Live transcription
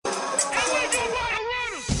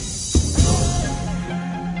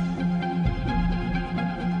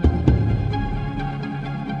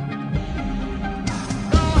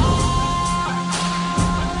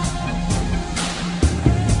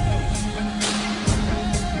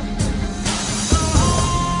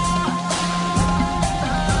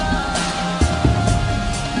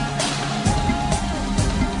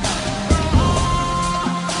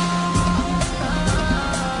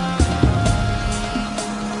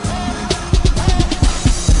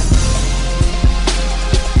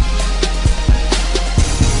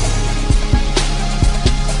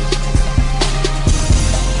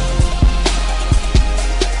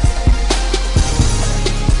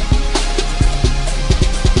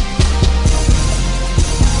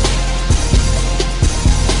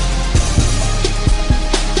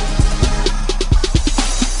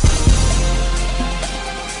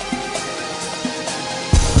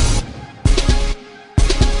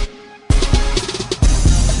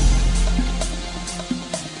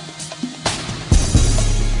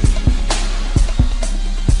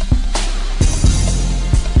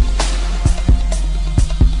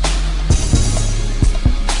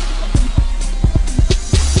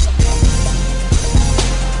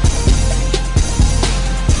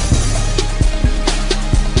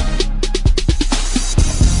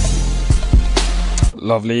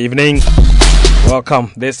Lovely evening.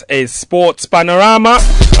 Welcome. This is Sports Panorama.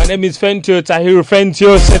 My name is Fentio Tahiru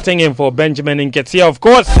Fentio, sitting in for Benjamin Nketia, of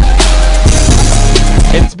course.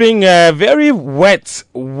 It's been a very wet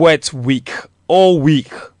week. All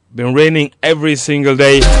week. Been raining every single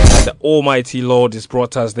day. The Almighty Lord has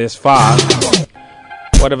brought us this far.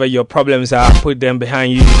 Whatever your problems are, put them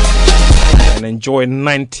behind you and enjoy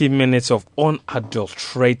 90 minutes of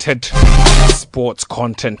unadulterated sports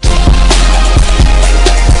content.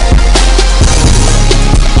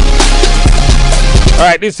 All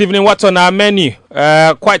right, this evening, what's on our menu?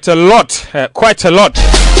 Quite a lot. The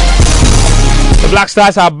Black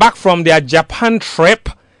Stars are back from their Japan trip.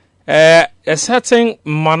 A certain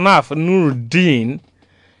Manaf Nuruddin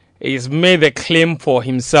is made a claim for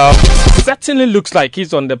himself. Certainly looks like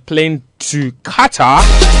he's on the plane to Qatar.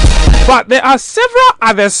 But there are several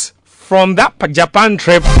others from that Japan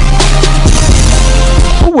trip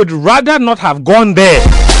who would rather not have gone there,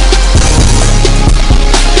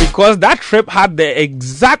 because that trip had the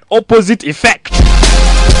exact opposite effect.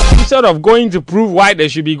 Instead of going to prove why they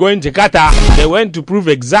should be going to Qatar, they went to prove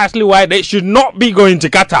exactly why they should not be going to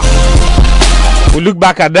Qatar. We look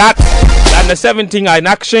back at that. And the 17 are in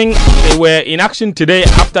action. They were in action today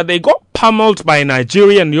after they got pummeled by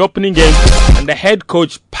Nigeria in the opening game, and the head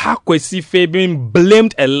coach Park Kwesi Fabian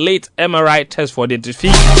blamed a late MRI test for the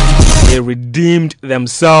defeat. They redeemed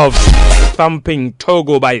themselves, thumping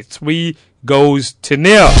Togo by 3-0.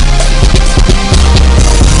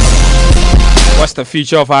 What's the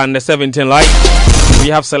future of our under 17 like? We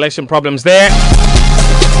have selection problems there.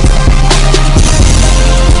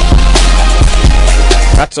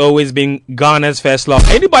 That's always been Ghana's first love.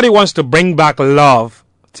 Anybody wants to bring back love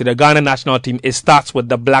to the Ghana national team, it starts with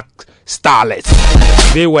the Black Starlets.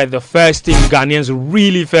 They were the first team Ghanaians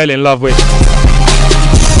really fell in love with.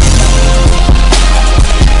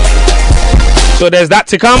 So there's that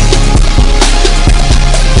to come.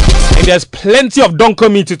 And there's plenty of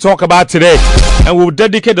Donkomi to talk about today. And we'll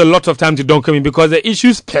dedicate a lot of time to Donkomi because the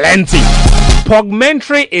issue's plenty.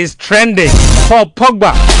 Pogmentary is trending. Paul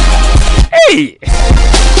Pogba. Hey!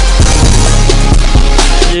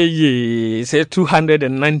 Yeah. Say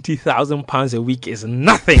 £290,000 a week is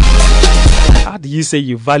nothing. How do you say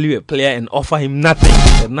you value a player and offer him nothing?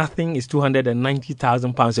 The nothing is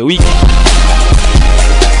 £290,000 a week.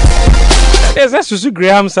 There's a Susu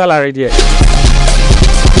Graham salary there.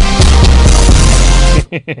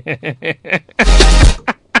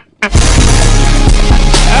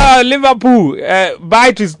 Liverpool,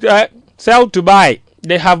 buy to sell to buy.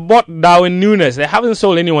 They have bought Darwin Núñez. They haven't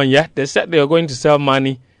sold anyone yet. They said they are going to sell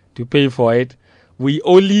money to pay for it. We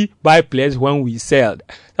only buy players when we sell.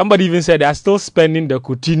 Somebody even said they are still spending the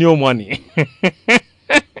Coutinho money.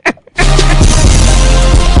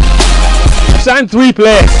 I've signed 3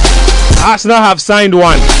 players. Arsenal have signed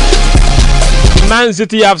 1. Man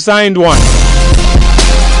City have signed 1.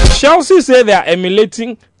 Chelsea say they are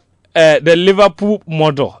emulating the Liverpool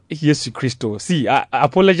model. Yes, Christo. See, I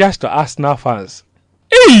apologize to Arsenal fans.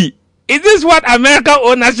 Hey, is this what American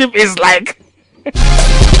ownership is like?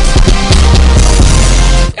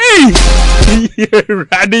 Hey,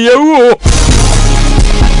 radio.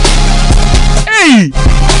 Hey.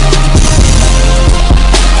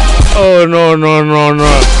 Oh no.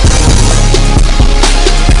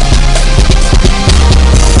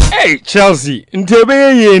 Hey, Chelsea.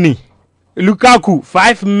 Ntebe yeni. Lukaku,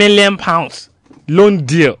 £5 million loan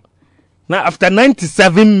deal. Now, after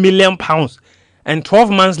 £97 million and 12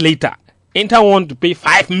 months later, Inter want to pay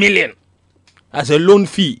 $5 million as a loan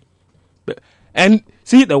fee. And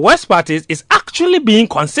see, the worst part is it's actually being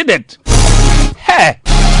considered. Hey!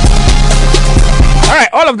 Alright,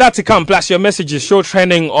 all of that to come, plus your messages show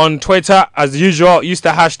trending on Twitter as usual. Use the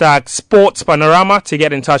hashtag SportsPanorama to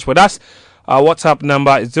get in touch with us. Our WhatsApp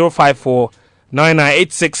number is 054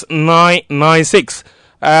 9986 996.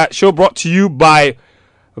 Show brought to you by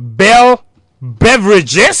Bell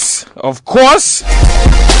Beverages, of course.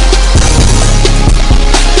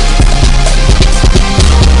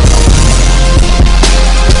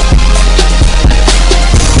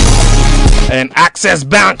 And Access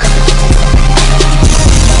Bank.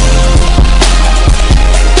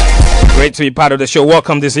 Great to be part of the show.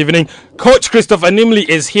 Welcome this evening. Coach Christopher Nimley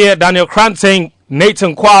is here. Daniel Cranting,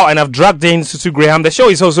 Nathan Kwao, and I've dragged in Susu Graham. The show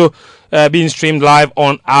is also being streamed live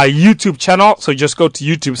on our YouTube channel. So just go to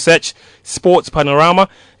YouTube, search Sports Panorama,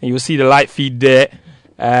 and you'll see the live feed there.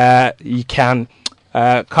 You can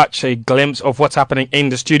catch a glimpse of what's happening in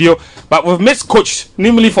the studio. But we've missed Coach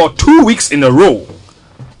Nimley for 2 weeks in a row.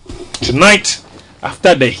 Tonight,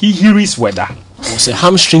 after the Hihiris weather, it was a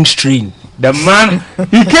hamstring strain. The man,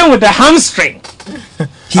 he came with a hamstring.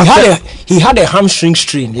 He had a hamstring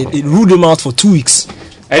strain. It ruled him out for 2 weeks.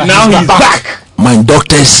 And now he's back. My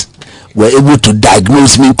doctors were able to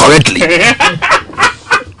diagnose me correctly.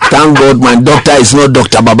 Thank God my doctor is not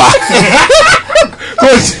Dr. Baba.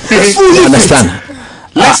 You understand?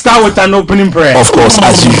 Let's start with an opening prayer. Of course,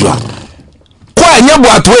 as usual.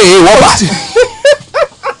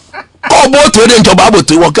 Both way in Jobabu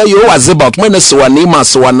to work you was about when so anima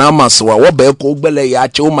so anama so what beko bele ya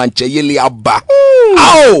chomanche yeli abba.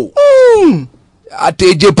 Ow!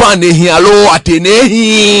 Ate Japan here alo atenehi.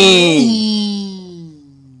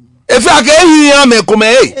 If I get here me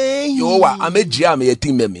come yo wa amejia me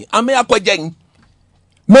yetim me. Ame akwajen.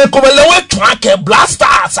 Me come lewe twake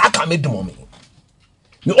blasters aka me dum me.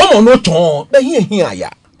 Ni omo no ton be here ya.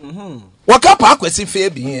 Waka pa kwesi fe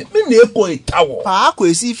bi me na eko itawo Pa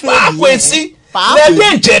kwesi fe pa kwesi na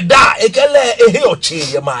de njeda ekele ehe ochi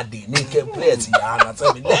ye ma de ni ke place ya na se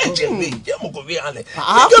me leje me je mo ko bi ale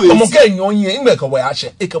ke mo ke nyonye ime ko wa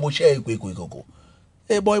hye e ke bo hye ekoko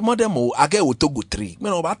boy modem o age wo togo 3 me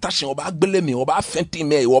no ba tashin o ba gbele mi o ba fenti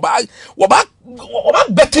me o ba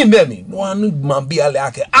beti me no anu man bi ale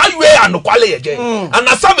ake awe anokwale ye je and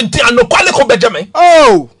na 17 anokwale ko beje me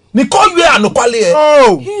ni call you anokwale e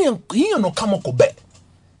he no come ko be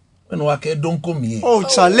when wa ke don ko mi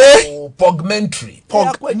chale pugmentary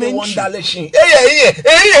wonderlation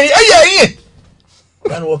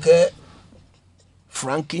then wo ke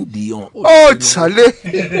Franklin Dion chale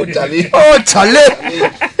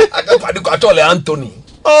aga padi ko atole Anthony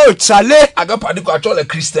chale aga padi ko atole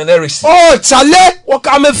Christian Eriksen chale wo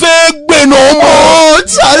ka me fe gbe no mo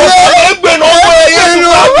chale gbe no mo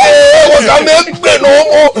wo ka me gbe no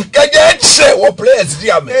mo keje che wo players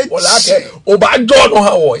dia me wo la ke o ba jo no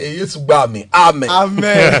ha wo Yesu gba mi amen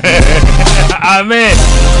Amen.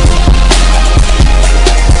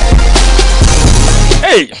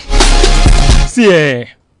 Hey, see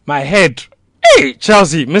my head. Hey,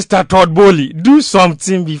 Chelsea, Mr. Todd Bowley, do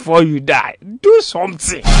something before you die. Do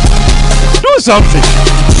something.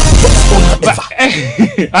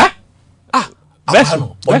 Huh?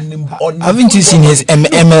 Haven't you seen his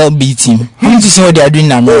MLB team? Haven't you seen what they are doing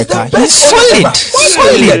in America? He's solid.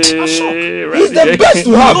 He's the best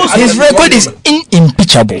to have. His record is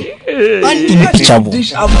unimpeachable.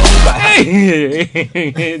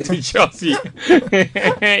 To Chelsea.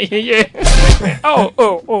 Yeah.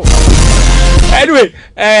 Oh. Anyway,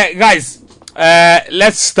 guys,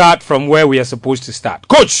 let's start from where we are supposed to start.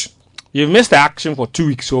 Coach, you've missed the action for 2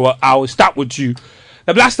 weeks, so I'll start with you.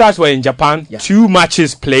 The Black Stars were in Japan. 2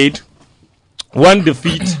 matches played. 1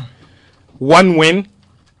 defeat, 1 win.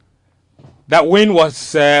 That win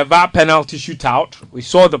was via penalty shootout. We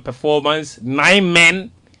saw the performance. 9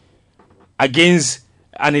 men against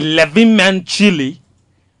an 11-man Chile.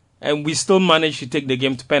 And we still managed to take the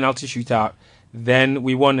game to penalty shootout. Then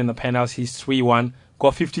we won in the penalties 3-1.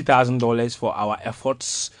 Got $50,000 for our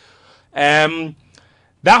efforts. That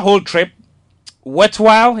whole trip,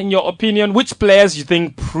 worthwhile in your opinion? Which players you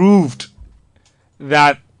think proved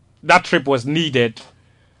that trip was needed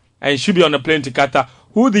and should be on a plane to Qatar?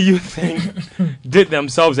 Who do you think did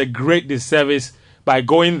themselves a great disservice by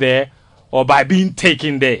going there or by being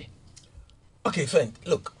taken there? Okay, friend.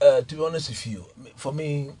 Look, to be honest with you, for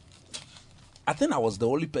me, I think I was the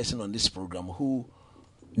only person on this program who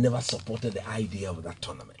never supported the idea of that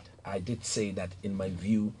tournament. I did say that, in my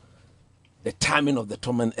view, the timing of the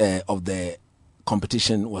tournament of the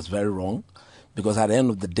competition was very wrong, because at the end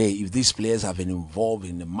of the day, if these players have been involved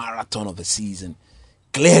in the marathon of a season,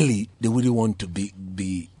 clearly they wouldn't want to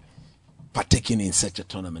be partaking in such a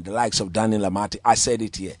tournament. The likes of Daniel Amati, I said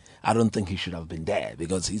it here, I don't think he should have been there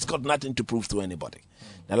because he's got nothing to prove to anybody.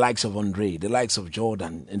 The likes of Andre, the likes of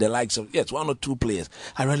Jordan, and the likes of, 1 or 2 players,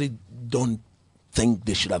 I really don't think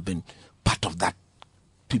they should have been part of that.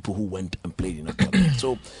 People who went and played in a tournament.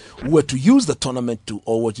 So we were to use the tournament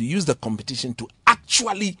were to use the competition to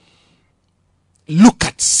actually look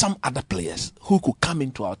at some other players who could come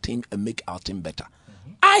into our team and make our team better.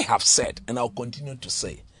 I have said, and I'll continue to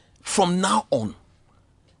say, from now on,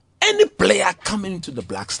 any player coming into the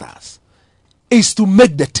Black Stars is to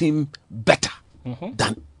make the team better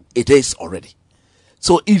than it is already.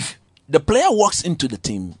 So if the player walks into the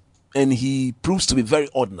team and he proves to be very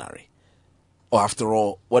ordinary, or after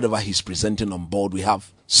all, whatever he's presenting on board, we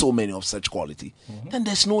have so many of such quality, then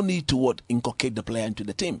there's no need to inculcate the player into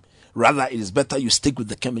the team. Rather, it is better you stick with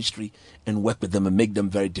the chemistry and work with them and make them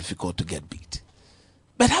very difficult to get beat.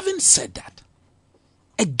 But having said that,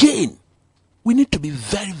 again, we need to be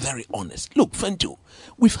very, very honest. Look, Fento,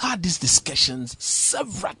 we've had these discussions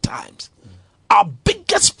several times. Our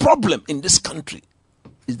biggest problem in this country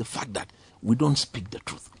is the fact that we don't speak the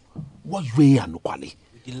truth. What way and quality?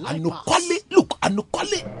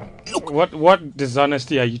 What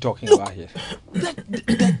dishonesty are you talking about here?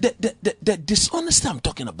 The dishonesty I'm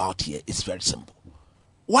talking about here is very simple.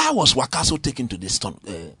 Why was Wakaso taken to this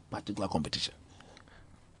particular competition?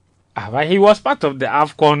 But he was part of the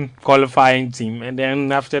AFCON qualifying team, and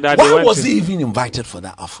then after that, why was he even invited for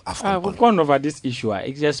that AFCON? We've gone over this issue.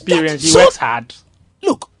 It's experience. He works hard.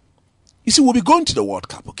 Look, you see, we'll be going to the World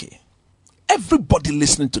Cup, okay? Everybody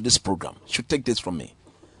listening to this program should take this from me.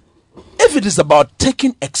 If it is about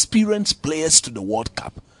taking experienced players to the World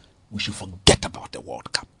Cup, we should forget about the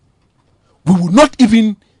World Cup. We will not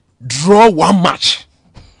even draw one match.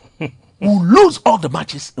 We'll lose all the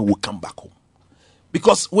matches and we'll come back home.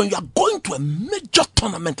 Because when you are going to a major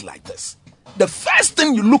tournament like this, the first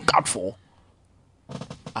thing you look out for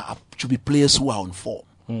should be players who are on form.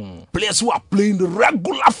 Players who are playing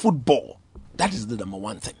regular football. That is the number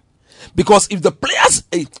one thing. Because if the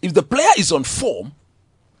player is on form,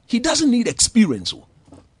 he doesn't need experience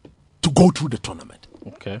to go through the tournament.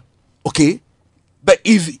 Okay? But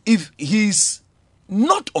if he's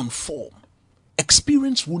not on form,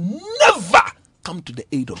 experience will never come to the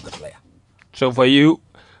aid of the player. So for you,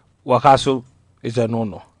 Wakaso is a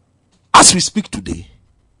no-no. As we speak today,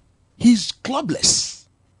 he's clubless.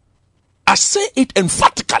 I say it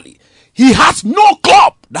emphatically. He has no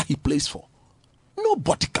club that he plays for.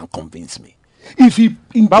 Nobody can convince me. But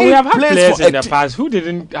we have had players in the past who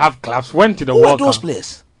didn't have clubs, went to the World Cup. Who are those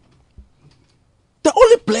players? The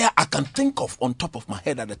only player I can think of on top of my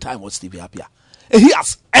head at the time was Stevie Appiah. And he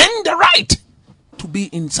has earned the right to be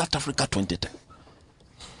in South Africa 2010.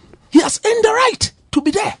 He has earned the right to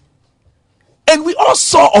be there. And we all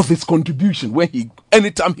saw of his contribution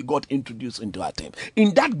anytime he got introduced into our team.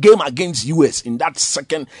 In that game against US, in that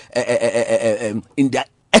second, in the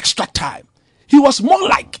extra time, he was more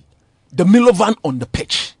like the Milovan on the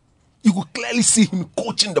pitch. You could clearly see him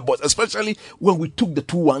coaching the boys, especially when we took the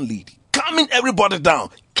 2-1 lead. Calming everybody down,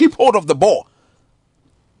 keep hold of the ball.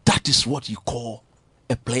 That is what you call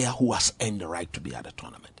a player who has earned the right to be at the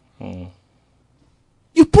tournament.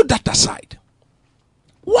 You put that aside.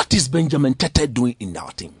 What is Benjamin Tete doing in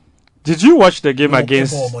our team? Did you watch the game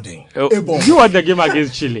against? Did you watch the game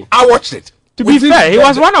against Chile? I watched it. To be fair, he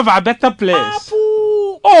was one of our better players.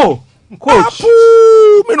 Oh, coach.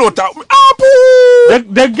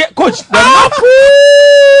 Coach,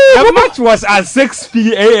 the match was at 6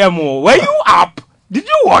 p.m. Were you up? Did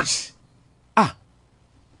you watch?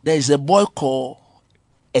 There is a boy called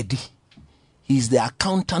Eddie. He's the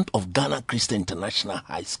accountant of Ghana Christian International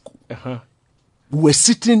High School. We were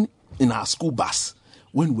sitting in our school bus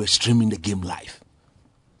when we were streaming the game live.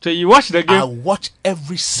 So you watched the game? I watched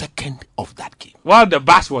every second of that game. While the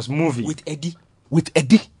bus was moving? With Eddie.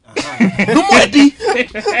 No more Eddie.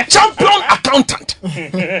 Champion accountant.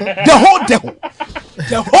 The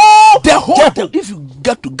whole. If you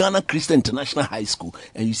get to Ghana Christian International High School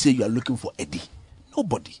and you say you are looking for Eddie,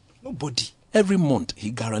 nobody. Every month he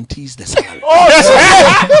guarantees the salary.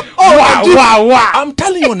 Wow. I'm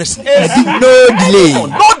telling you honestly. No delay.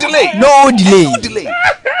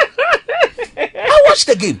 I watched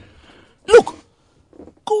the game. Look,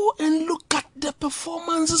 go and look at the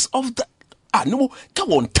performances of the. No,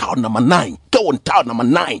 come on, town number 9.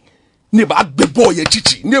 Ne bad the boy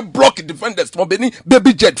chichi. Ne block defenders from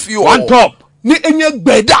baby jet few. One top. Ne enye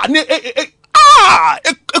beda. Ne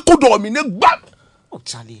ekodomi ne bab.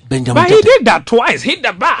 Benjamin but he did that twice. Hit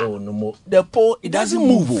the bar. Oh no more. The pole it doesn't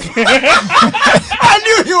move. I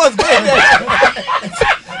knew he was going there.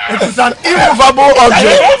 It is an immovable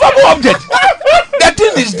object. The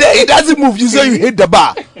thing is there. It doesn't move. You say you hit the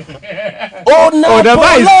bar. The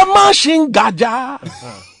bar is machine gaja.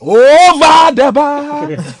 Over the bar.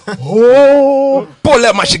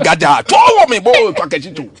 Pole machine gaja. Follow me, boy.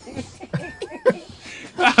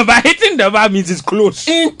 But hitting the bar means it's close.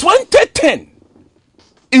 In 2010.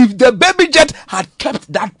 If the baby jet had kept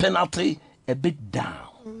that penalty a bit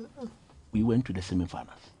down, we went to the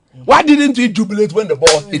semi-finals. Why didn't we jubilate when the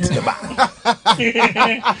ball hit the bar?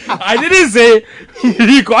 I didn't say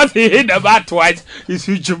because he hit the bar twice, he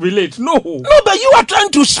should jubilate. No, but you are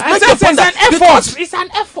trying to make a point. It's an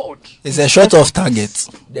effort. It's a shot of target.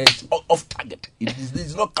 There's off target. It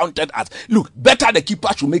is not counted as. Look, better the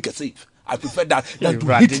keeper should make a save. I prefer that than to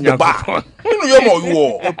hit the bar.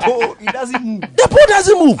 The pole, it doesn't move. The pole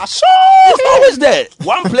doesn't move. It's always there.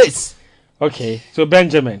 One place. Okay, so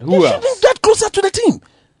Benjamin, who else? Shouldn't get closer to the team.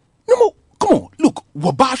 No more. Come on, look.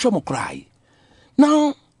 Wabasha Mokrai.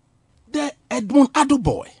 Now, the Edmund Ado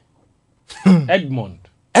boy. Edmund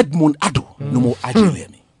Ado. No more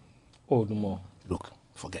Adilemi. Oh, no more. Look,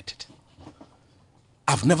 forget it.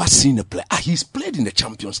 I've never seen a player. He's played in the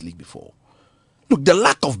Champions League before. Look, the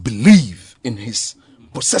lack of belief in his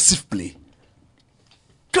possessive play.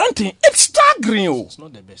 Granting, it's staggering. It's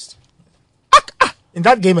not the best. In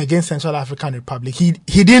that game against Central African Republic, he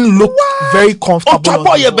didn't look very comfortable.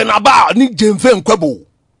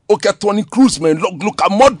 Okay, Tony Cruz, man, look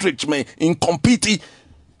at Modric, man, in competing.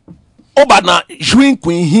 Obana, Juin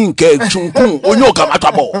Queen Hinke, Chunkun, Onyoka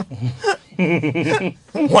Matabo.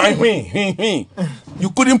 Wang. You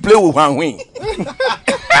couldn't play with Wang Wing.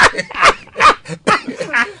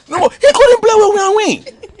 No, he couldn't play with Wang Wing.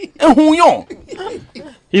 And Huyon.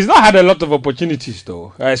 He's not had a lot of opportunities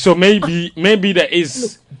though. So maybe there is.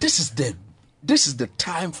 Look, this is the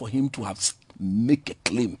time for him to have make a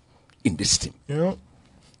claim in this team. You know,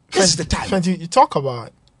 this is the time. Fenty, you talk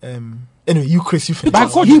about anyway, you Chris, you he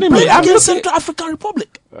played against Central African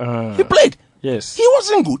Republic. He played. Yes. He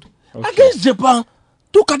wasn't good. Okay. Against Japan,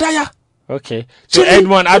 Tukadaya. Okay. So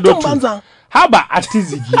Edmond Adotu. How about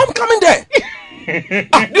Atizigi? I'm coming there.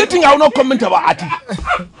 Do you think I will not comment about Ati?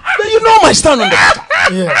 But you know my stand on the matter.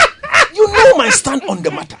 Yeah. You know my stand on the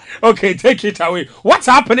matter. Okay, take it away. What's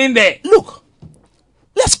happening there? Look,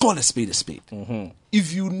 let's call a spade a spade. Mm-hmm.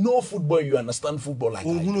 If you know football, you understand football like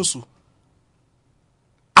that.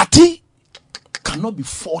 Ati cannot be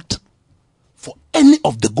fought for any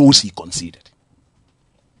of the goals he conceded.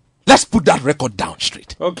 Let's put that record down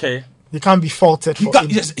straight. Okay. He can't be faulted for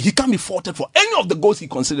he can't be faulted for any of the goals he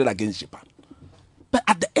conceded against Japan. But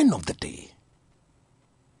at the end of the day,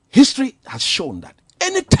 history has shown that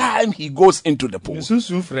anytime he goes into the pool, So you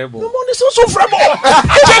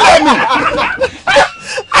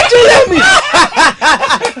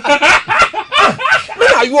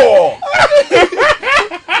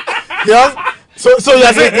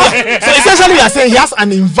are saying, so essentially you are saying he has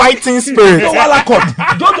an inviting spirit.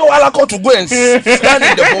 Jojo Walakot to go and stand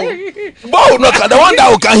in the ball. The one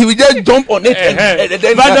that he will just jump on it.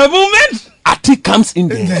 But the moment Ati comes in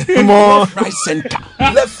there, left, right, center,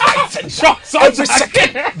 every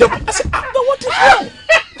second. I said, what is wrong?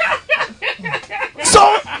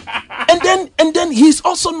 So, and then he's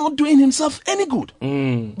also not doing himself any good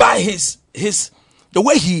by his the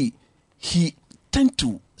way he tend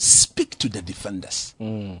to speak to the defenders.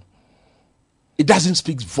 It doesn't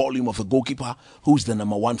speak volume of a goalkeeper who's the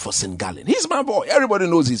number one for St. Gallen. He's my boy. Everybody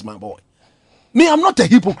knows he's my boy. Me, I'm not a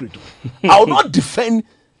hypocrite. I will not defend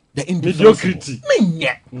the mediocrity.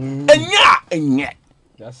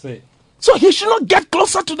 That's it. So he should not get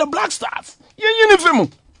closer to the Black Stars. He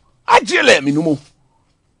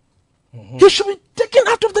should be taken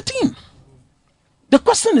out of the team. The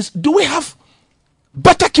question is, do we have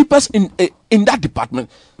better keepers in that department?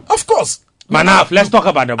 Of course. Manaf, let's talk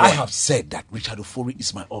about the boy. I have said that Richard Ofori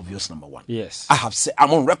is my obvious number one. Yes.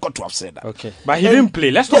 I'm on record to have said that. Okay. But he didn't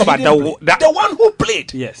play. Let's talk about the one who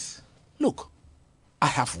played. Yes. Look, I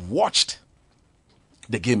have watched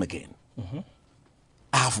the game again. Mm-hmm.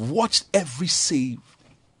 I have watched every save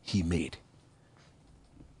he made.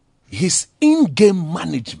 His in-game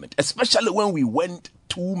management, especially when we went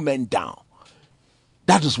 2 men down,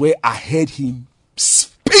 that is where I heard him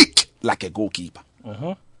speak like a goalkeeper.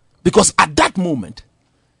 Uh-huh. Because at that moment,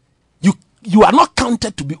 you are not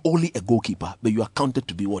counted to be only a goalkeeper, but you are counted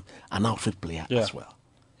to be what? An outfield player as well.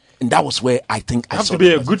 And that was where I think I saw to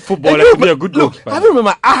be a good footballer, to be a good goalkeeper. I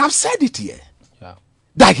remember, I have said it here. Yeah.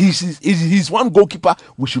 That he's one goalkeeper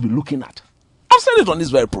we should be looking at. I've said it on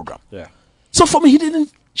this very program. Yeah. So for me, he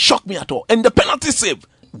didn't shock me at all. And the penalty save,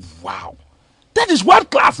 wow. That is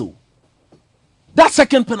world class, though. That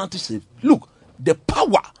second penalty save, look, the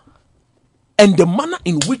power and the manner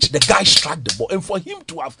in which the guy struck the ball, and for him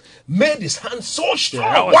to have made his hand so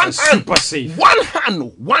strong, super safe.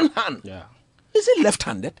 One hand. Yeah. Is he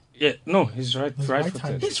left-handed? Yeah, no, he's right-footed.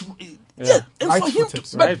 And for him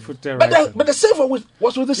to, right-footed. But the save was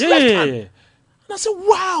with his left hand. And I said,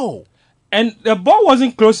 wow. And the ball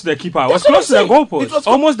wasn't close to the keeper. It was close to the goalpost.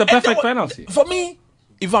 Almost the perfect penalty. For me,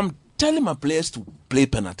 if I'm telling my players to play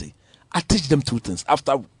penalty, I teach them 2 things.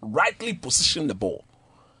 After rightly position the ball,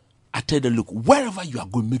 I tell them, look, wherever you are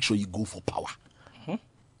going, make sure you go for power. Mm-hmm.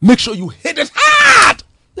 Make sure you hit it hard.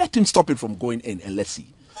 Let him stop it from going in, and let's see.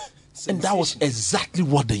 And that was exactly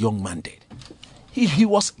what the young man did. He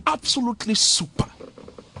was absolutely super.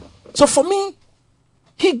 So for me,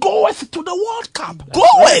 he goeth to the World Cup.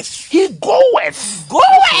 He goeth.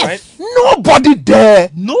 Right. Nobody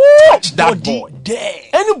dare touch that boy.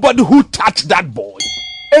 Anybody who touched that boy,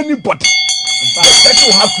 anybody. The person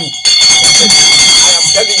will have to. I am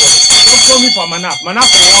telling you. Don't call me for Manaf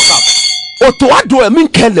for World Cup. Otoado, I mean,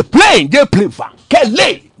 Kele playing. They play for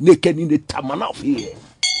Kele. They can in the Tamanaf here.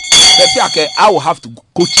 I will have to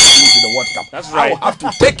coach him to the World Cup. That's right. I will have to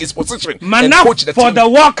take his position Manaf and coach the for team. The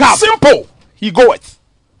World Cup. Simple. He goeth.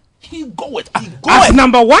 As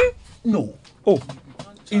number one? No. Oh,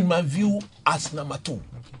 In my view, as number 2.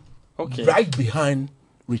 okay. Right behind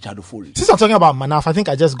Richard Ofori. Since I'm talking about Manaf, I think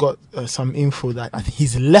I just got some info that I think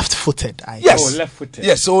he's left-footed. Yes. Oh, left-footed.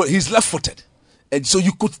 Yes, so he's left-footed. And so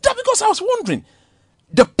you could tell, because I was wondering,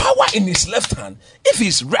 the power in his left hand, if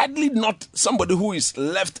he's readily not somebody who is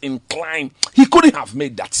left inclined, he couldn't have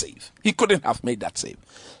made that save.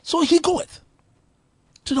 So he goeth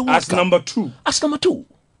to the World As Cup. number 2. As number 2.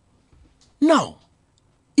 Now,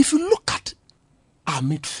 if you look at our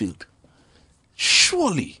midfield,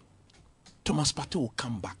 surely Thomas Partey will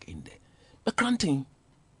come back in there. But granting,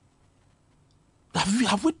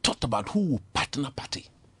 have we thought about who will partner Partey?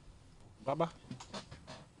 Baba.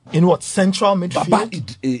 In what? Central midfield? Baba,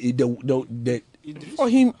 for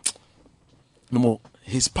him, no more.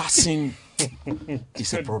 His passing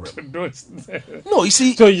is a problem. No, you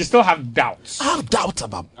see, So you still have doubts. I have doubts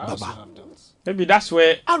about Baba. Maybe that's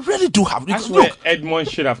where I really do have. that's Look, where Edmond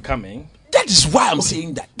should have come in. that is why I'm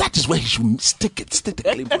saying that. That is where he should stick the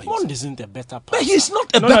claim for himself. Edmond isn't a better But passer. he's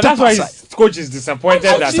not a No, better that's why passer. his coach is disappointed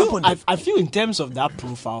that I feel in terms of that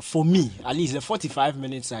profile, for me, at least the 45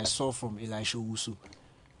 minutes I saw from Elisha Owusu,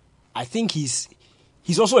 I think he's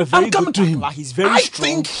also a very I'm coming good to him. tackler. He's very I strong.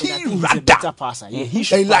 think and he I think he's a rather- better passer. Yeah, he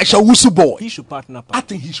should Elisha partner- Owusu boy. He should partner. I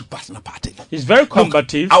think he should partner Partey. he's very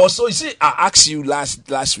combative. I was so, you see, I asked you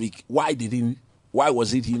last week, why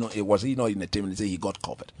was it, was he not in the team? And he said he got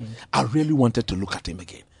covered. I really wanted to look at him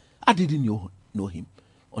again. I didn't know him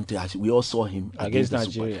until we all saw him Against the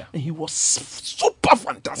Super. Nigeria. And he was super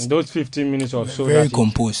fantastic. In those 15 minutes or so. Very that he-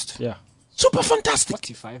 composed. Yeah. Super fantastic.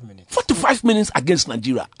 45 minutes. 45 minutes against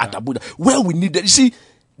Nigeria at Abuja, where we needed. You see,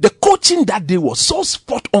 the coaching that day was so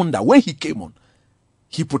spot on that when he came on,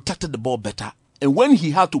 he protected the ball better. And when he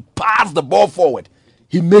had to pass the ball forward,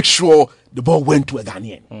 he made sure the ball went to a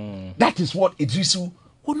Ghanaian. That is what Idrisu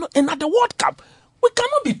would not. And at the World Cup, we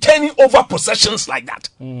cannot be turning over possessions like that.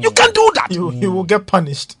 You can't do that. He will get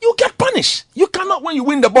punished. You get punished. You cannot, when you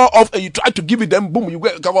win the ball off and you try to give it them, boom, you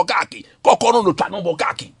get kaki.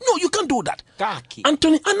 No, you can't do that. Kaki.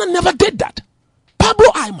 Anthony Anna never did that. Pablo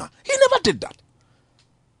Aima, he never did that.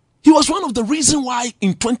 He was one of the reasons why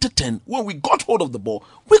in 2010, when we got hold of the ball,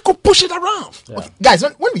 we could push it around. Okay, guys,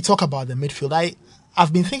 when we talk about the midfield,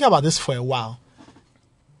 I've been thinking about this for a while.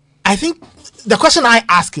 I think the question I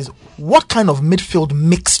ask is, what kind of midfield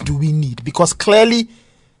mix do we need? Because clearly,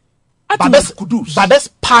 Babe's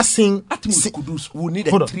passing. Kudus will need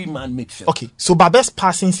a Hold on. 3-man midfield. Okay, so Babe's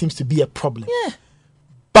passing seems to be a problem. Yeah.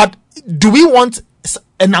 But do we want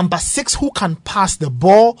a number 6 who can pass the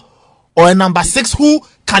ball, or a number 6 who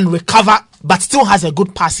can recover but still has a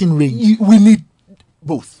good passing range? We need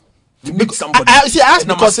both. We need Because- somebody. I asked a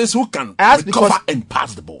number because- 6 who can I asked recover because- and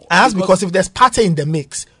pass the ball. I ask because if there's Partey in the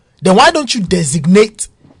mix, then why don't you designate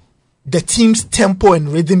the team's tempo and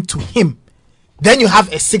rhythm to him? Then you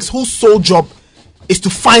have a 6 whose sole job is to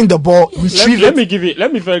find the ball, retrieve Let it. me give you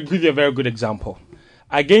a very good example.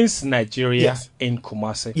 Against Nigeria Yes. in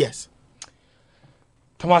Kumasi, Yes.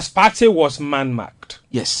 Thomas Partey was man-marked.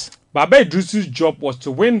 Yes. Baba Idrisu's job was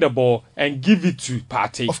to win the ball and give it to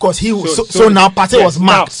Partey. Of course, he was. So now Partey was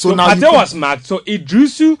marked. So now Partey was marked. So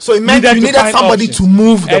Idrisu. So it meant you needed find somebody options. to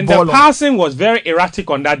move the and ball on. the passing was very erratic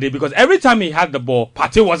on that day because every time he had the ball,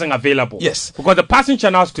 Partey wasn't available. Yes. Because the passing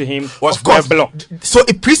channels to him Was were blocked. blocked. So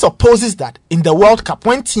it presupposes that in the World Cup,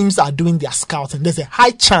 when teams are doing their scouting, there's a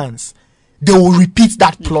high chance they will repeat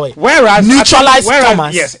that ploy. Whereas neutralize whereas,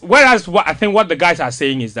 Thomas. Yes. Whereas what the guys are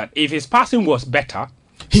saying is that if his passing was better,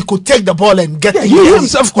 He could take the ball and get. He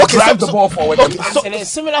himself could drive the ball forward. Okay, and so And a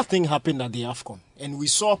similar thing happened at the AFCON. And we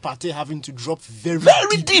saw Partey having to drop very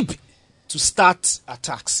deep. to start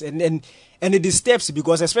attacks. And it disturbs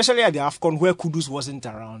because especially at the AFCON where Kudus wasn't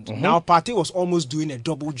around. Now Partey was almost doing a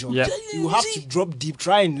double job. Yeah. You have to drop deep,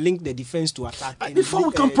 try and link the defense to attack. And before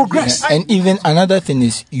we can progress. And even another thing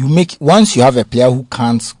is, once you have a player who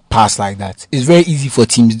can't pass like that, it's very easy for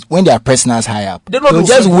teams when they are pressing us high up. They'll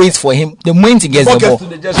just wait for him. The moment he gets the ball,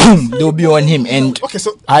 boom, they'll be on him. And Okay,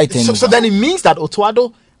 so I think so then it means that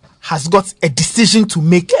Otuado has got a decision to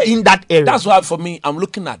make in that area. That's why for me, I'm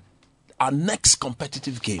looking at our next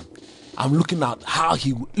competitive game. I'm looking at how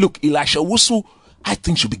Elisha Owusu, I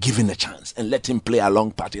think should be given a chance and let him play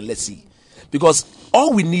along Partey. Let's see. Because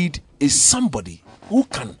all we need is somebody who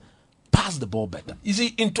can pass the ball better. You see,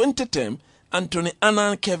 in 2010, Anthony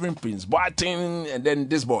Annan, Kevin Prince, Boateng, and then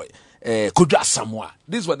this boy, Kudus Samoa.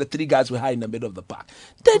 These were the 3 guys we had in the middle of the park.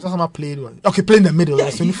 They played in the middle.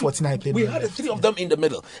 Like 2014, I played. we had the 3 of them in the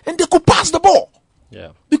middle, and they could pass the ball. yeah.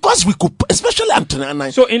 Because we could, especially Anthony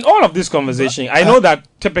Annan. So in all of this conversation, I know that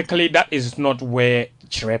typically that is not where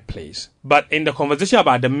Chere plays. But in the conversation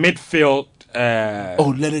about the midfield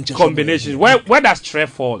combinations, where does Chere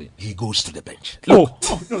fall in? He goes to the bench. Look,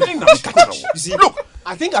 look.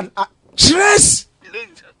 I think Chere's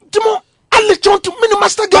no,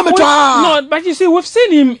 but you see, we've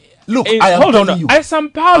seen him. Look, hold on. I'm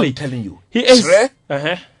telling you, he is.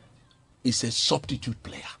 Chere is a substitute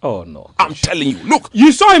player. Oh no! I'm telling you. Look,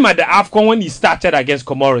 you saw him at the AFCON when he started against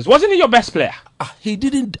Comoros. Wasn't he your best player? He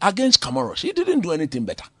didn't against Comoros. He didn't do anything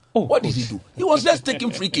better. What did he do? He was just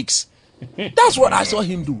taking free kicks. That's what I saw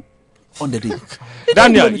him do on the day.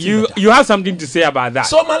 Daniel, you have something to say about that?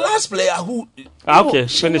 So my last player who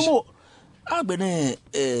finish.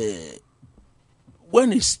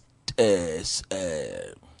 When it's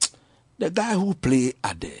the guy who played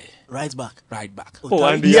at the right back.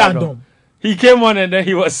 Andy Adam. He came on and then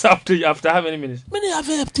he was subbed after how many minutes? He's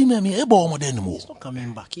not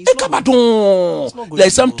coming back.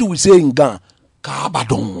 There's something we say in Ghana.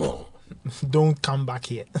 Don't come back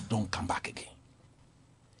here. Don't come back again.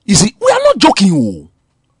 You see, we are not joking.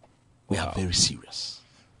 We are very serious.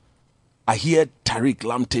 I hear Tariq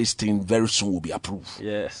Lamptey's thing very soon will be approved.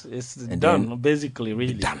 Yes, it's done. Basically,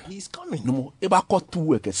 really done. He's coming. No more. Eba got 2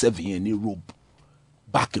 work a 7 year in robe,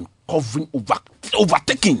 back and covering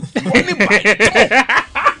overtaking.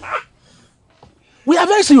 We are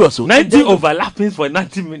very serious. 90 overlapping for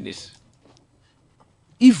 90 minutes.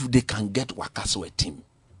 If they can get Wakaso a team,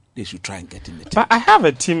 they should try and get in the team. But I have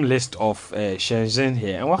a team list of Shenzhen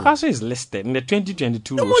here, and Wakaso is listed in the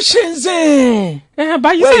 2022. No more Shenzhen. Yeah,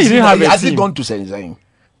 but you say you didn't have a team. Has he gone to Shenzhen?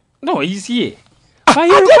 No, he's here. But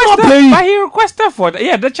he requested for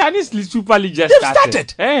the Chinese Super League just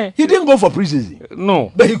started. He didn't go for preseason.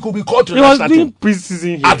 No. But he could be called to the national team. He was doing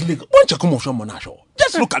preseason here. At league.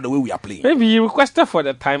 Just look at the way we are playing. Maybe he requested for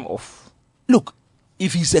the time off. Look,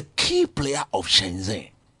 if he's a key player of Shenzhen,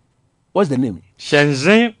 what's the name?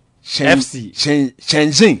 Shenzhen FC.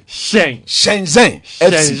 Shenzhen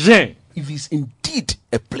FC. If he's indeed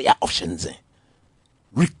a player of Shenzhen,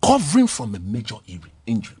 recovering from a major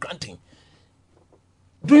injury, granting,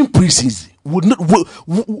 during preseason,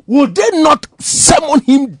 would they not summon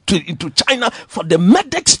him into China for the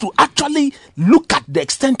medics to actually look at the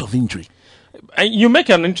extent of injury? You make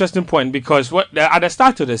an interesting point because at the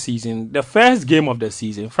start of the season, the first game of the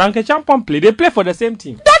season, Frank Champon played. They play for the same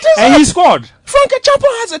team. He scored. Frank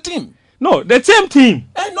Champon has a team. No, the same team.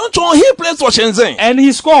 And not all he plays for Shenzhen. And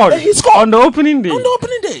he scored. On the opening day.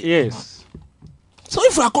 Yes. So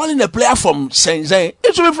if we are calling a player from Shenzhen,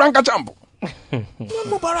 it should be Frank Champon.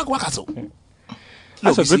 Mubarak Wakaso.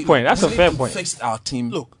 That's a good point. That's a fair point. Fix our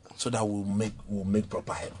team, so that we'll make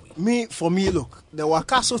proper headway. For me, the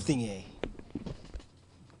Wakaso thing,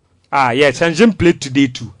 Shenzhen played today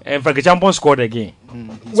too, and Frank Champon scored again.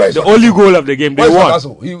 The only goal of the game, they won.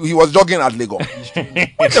 He was jogging at Lagos. See,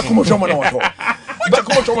 this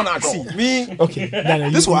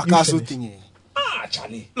Wakaso thing,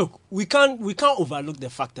 Charlie. Look, we can't overlook the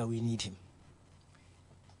fact that we need him.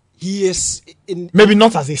 He is maybe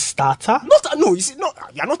not as a starter. You see,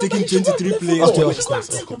 you are not taking 23 players to the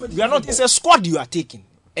squad. We are not. It's a squad you are taking,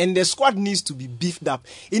 and the squad needs to be beefed up.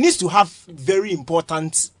 It needs to have very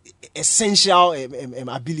important, essential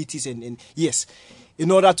abilities, and yes,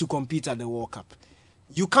 in order to compete at the World Cup.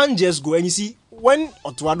 You can't just go, and you see, when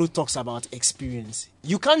Otuado talks about experience,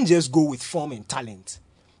 you can't just go with form and talent,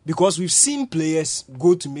 because we've seen players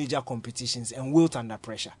go to major competitions and wilt under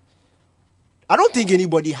pressure. I don't think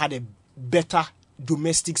anybody had a better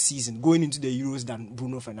domestic season going into the Euros than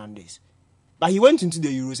Bruno Fernandes. But he went into the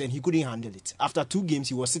Euros and he couldn't handle it. After 2 games,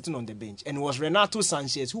 he was sitting on the bench. And it was Renato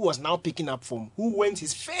Sanchez, who was now picking up form, who went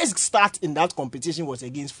his first start in that competition was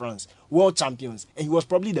against France, world champions. And he was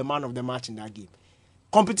probably the man of the match in that game.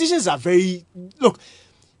 Competitions are very... Look,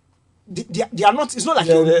 they are not... It's not like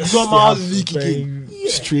a normal league game.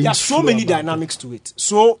 There are so many dynamics to it.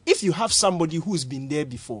 So if you have somebody who's been there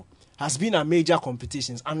before, has been at major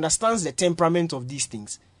competitions, understands the temperament of these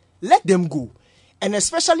things, let them go. And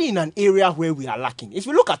especially in an area where we are lacking. If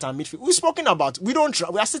you look at our midfield, we've spoken about, we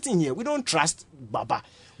are sitting here, we don't trust Baba.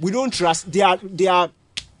 We don't trust, there are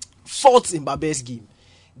faults in Baba's game.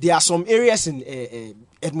 There are some areas in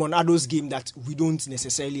Edmond Ado's game that we don't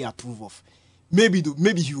necessarily approve of. Maybe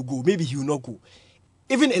he will go, maybe he will not go.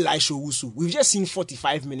 Even Elisha Owusu, we've just seen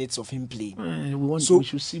 45 minutes of him playing. We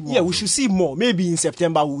should see more. Yeah, we should see more. Maybe in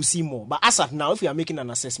September we'll see more. But as of now, if we are making an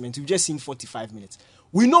assessment, we've just seen 45 minutes.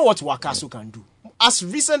 We know what Wakaso can do. As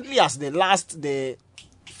recently as the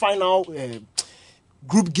final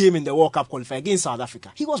group game in the World Cup qualifier against South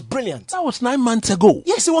Africa, he was brilliant. That was 9 months ago.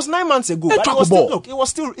 Yes, it was 9 months ago. But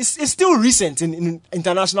it's still recent in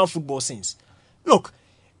international football sense. Look,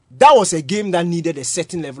 that was a game that needed a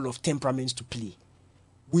certain level of temperament to play.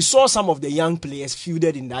 We saw some of the young players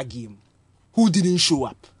fielded in that game who didn't show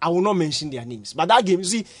up. I will not mention their names. But that game, you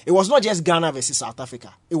see, it was not just Ghana versus South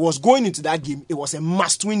Africa. It was going into that game. It was a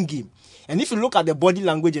must-win game. And if you look at the body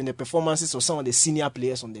language and the performances of some of the senior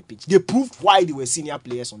players on the pitch, they proved why they were senior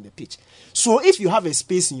players on the pitch. So if you have a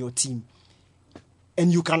space in your team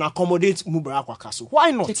and you can accommodate Mubarak Wakaso,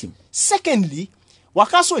 why not? Secondly,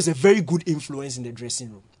 Wakaso is a very good influence in the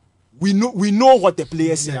dressing room. We know what the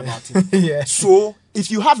players say about him. Yeah. So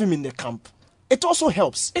if you have him in the camp, it also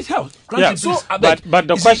helps. It helps. Yeah, so, but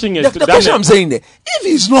the question is... The question I'm saying there, if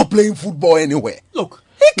he's not playing football anywhere, look,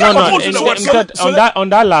 he can't afford to on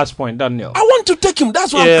that last point, Daniel. I want to take him.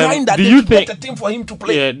 That's why I'm crying that there's a better team for him to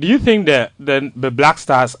play. Yeah, do you think that the Black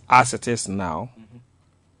Stars, as it is now,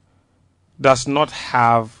 does not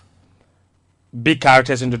have big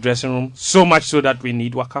characters in the dressing room, so much so that we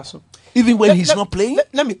need Wakaso? Even when he's not playing?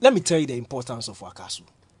 Let me tell you the importance of Wakaso.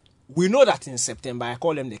 We know that in September, I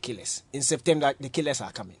call them the killers. In September, the killers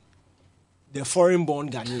are coming. The foreign-born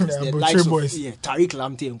Ghanaians, the likes of Tariq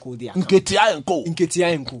Lamptey and Co, they are coming.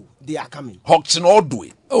 Nketia and Co, they are coming. Hawkson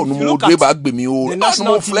Ordway. Oh, no, the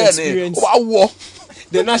national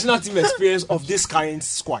team experience of this current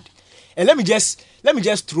squad. And let me just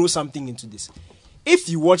throw something into this. If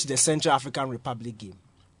you watch the Central African Republic game,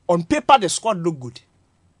 on paper the squad looked good,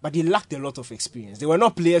 but they lacked a lot of experience. They were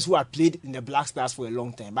not players who had played in the Black Stars for a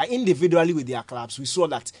long time. But individually with their clubs, we saw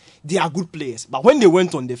that they are good players. But when they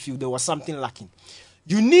went on the field, there was something lacking.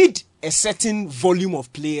 You need a certain volume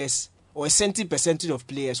of players or a certain percentage of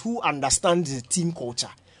players who understand the team culture,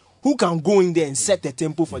 who can go in there and set the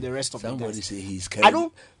tempo for the rest of the guys. Somebody say he's currently,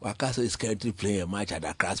 Wakaso is currently playing a match at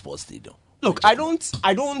Accra Sports Stadium. Look,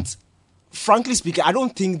 frankly speaking, I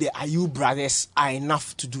don't think the Ayew brothers are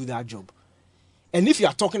enough to do that job. And if you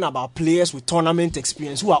are talking about players with tournament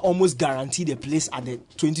experience who are almost guaranteed a place at the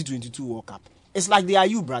 2022 World Cup, it's like the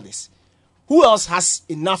Ayew brothers. Who else has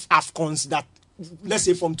enough AFCONs that, let's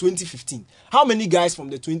say from 2015? How many guys from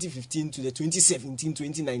the 2015 to the 2017,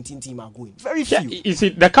 2019 team are going? Very few. Yeah, you see,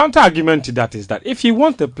 the counter argument to that is that if you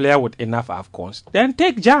want a player with enough AFCONs, then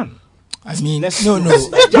take Jan. I mean, because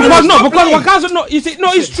Wakaso,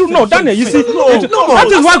 it's true. No, Daniel, you see, that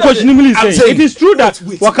is what Coach Nimili is saying. It is true that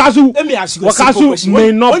Wakaso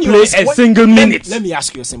may not play a single minute. Let me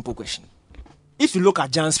ask you a simple question. If you look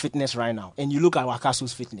at Jan's fitness right now and you look at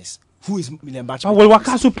Wakaso's fitness, who is in a much better will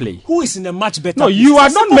Wakaso play? Who is in a much better No, you are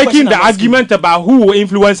not making the argument about who will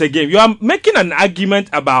influence a game. You are making an argument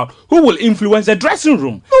about who will influence a dressing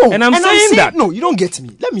room. No, and I'm saying that. No, you don't get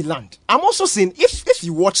me. Let me land. I'm also saying if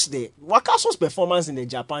you watch the Wakaso's performance in the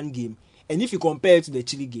Japan game and if you compare it to the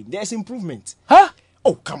Chile game, there's improvement. Huh?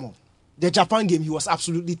 Oh, come on. The Japan game, he was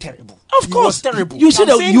absolutely terrible. Of course, terrible. You saw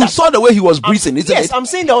the way he was breathing, isn't it? Yes, I'm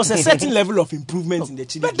saying there was a certain level of improvement in the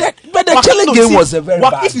Chile game. But the Chile game was a very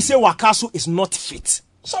bad. If you say Wakaso is not fit,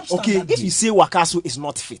 okay, if you say Wakaso is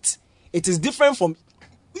not fit, it is different from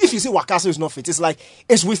if you say Wakaso is not fit. It's like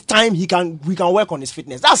it's with time we can work on his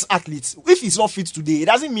fitness. That's athletes. If he's not fit today, it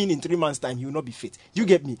doesn't mean in 3 months' time he will not be fit. You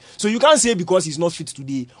get me? So you can't say because he's not fit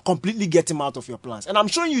today, completely get him out of your plans. And I'm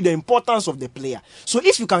showing you the importance of the player. So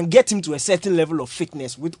if you can get him to a certain level of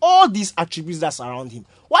fitness with all these attributes that surround him,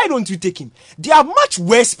 why don't you take him? There are much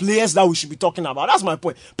worse players that we should be talking about. That's my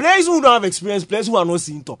point. Players who don't have experience, players who are not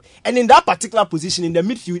seeing top. And in that particular position, in the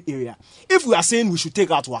midfield area, if we are saying we should take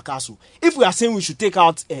out Wakaso, if we are saying we should take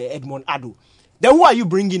out Edmond Ado, then who are you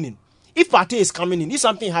bringing in? If Partey is coming in, if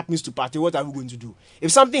something happens to Partey, what are we going to do?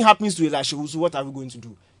 If something happens to Elisha Owusu, what are we going to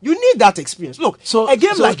do? You need that experience. Look, a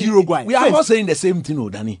game like Uruguay. We are not saying the same thing,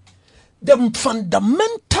 Danny. The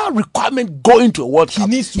fundamental requirement going to a World Cup,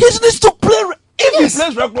 he needs to play. If he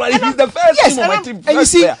plays regularly, he's the first team of my team. And you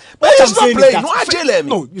see, but he's not playing.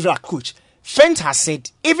 No, you're right, coach. Fent has said,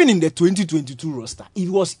 even in the 2022 roster,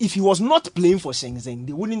 if he was not playing for Shenzhen,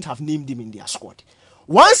 they wouldn't have named him in their squad.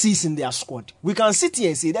 Once he's in their squad, we can sit here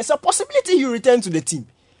and say there's a possibility he return to the team.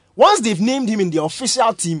 Once they've named him in the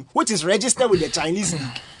official team, which is registered with the Chinese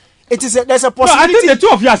league, there's a possibility. No, I think the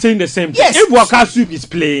two of you are saying the same thing. Yes. If Wakasu is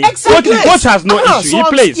playing, exactly. coach has no issue. So he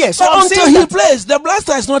plays. Yes, so until he plays, the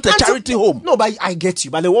Blaster is not a charity home. No, but I get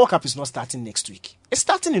you. But the World Cup is not starting next week. It's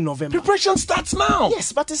starting in November. Preparation starts now.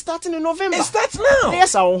 Yes, but it's starting in November. It starts now.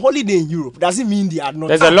 Players are on holiday in Europe. Doesn't mean they are not.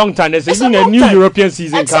 There's a long time. There's even a new European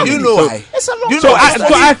season coming. You know why? It's a long time. So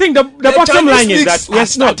I think the bottom line is that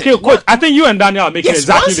yes, no, coach. I think you and Daniel are making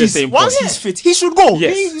exactly the same point. Once he's fit, he should go.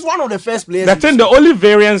 Yes. He's one of the first players. I think the only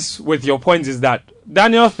variance with your points is that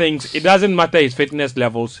Daniel thinks it doesn't matter his fitness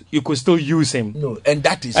levels, you could still use him. No, and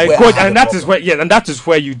that is where coach, and that is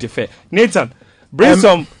where you differ. Nathan, bring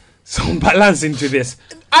some balance into this.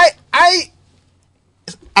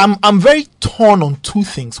 I'm very torn on two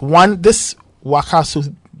things. One, this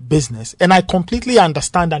Wakaso business, and I completely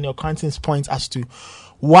understand Daniel Cranton's point as to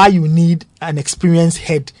why you need an experienced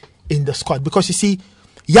head in the squad, because you see,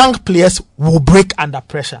 young players will break under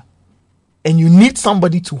pressure, and you need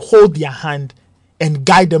somebody to hold their hand and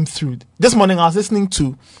guide them through. This morning I was listening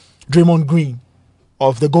to Draymond Green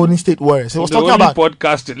of the Golden State Warriors. He was talking about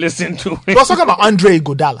podcast to listen to. He was talking about Andre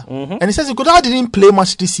Iguodala, and he says Iguodala didn't play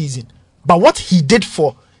much this season, but what he did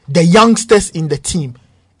for the youngsters in the team,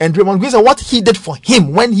 and Draymond Green said what he did for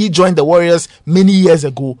him when he joined the Warriors many years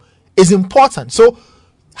ago is important. So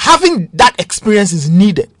having that experience is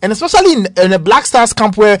needed, and especially in a Black Stars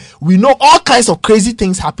camp where we know all kinds of crazy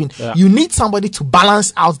things happen. You need somebody to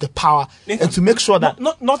balance out the power, Nathan, and to make sure that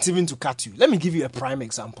not even to cut you. Let me give you a prime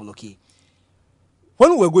example. Okay, when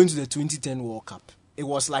we were going to the 2010 World Cup, it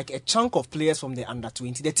was like a chunk of players from the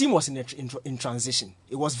under-20. The team was in transition.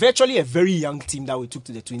 It was virtually a very young team that we took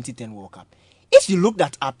to the 2010 World Cup. If you looked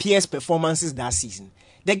at our peers' performances that season,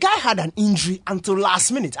 the guy had an injury until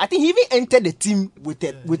last minute. I think he even entered the team with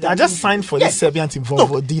a. I just signed for the Serbian team for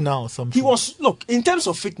Vodina or something. He was, in terms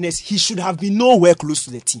of fitness, he should have been nowhere close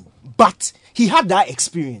to the team. But he had that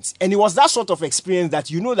experience. And it was that sort of experience that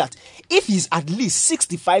you know that if he's at least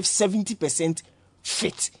 65-70%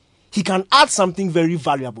 fit, he can add something very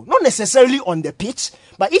valuable. Not necessarily on the pitch,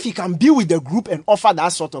 but if he can be with the group and offer that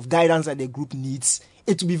sort of guidance that the group needs,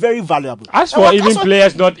 it will be very valuable. As for even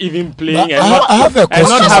players not even playing and I have a question.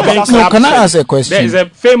 not having clubs, can I ask a question?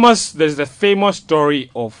 There's a famous story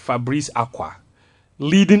of Fabrice Aqua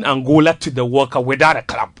leading Angola to the World Cup without a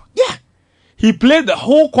club. Yeah. He played the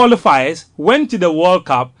whole qualifiers, went to the World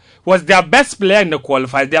Cup, was their best player in the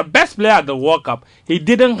qualifiers, their best player at the World Cup. He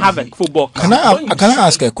didn't have a football club. Can I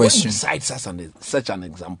ask a question? Besides such an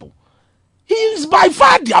example, he is by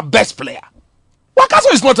far their best player.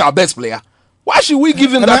 Wakaso is not our best player. Why should we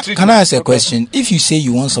give him that treatment? Can I ask a question? If you say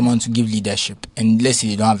you want someone to give leadership, and let's say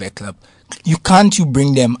you don't have a club, you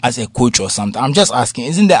bring them as a coach or something? I'm just asking,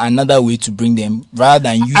 isn't there another way to bring them rather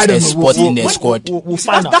than use a spot in their squad?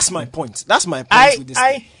 That's my point. That's my point with this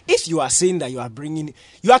thing. If you are saying that you are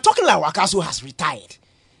talking like Wakaso has retired.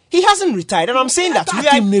 He hasn't retired, and I'm saying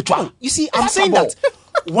that you see, I'm saying that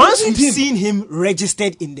once you've seen him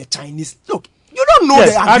registered in the Chinese, look, you don't know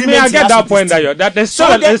the agreement. I get that point that there's still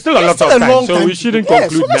a lot of time, so we shouldn't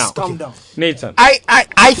conclude now. Calm down. Nathan,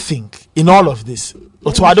 I think in all of this,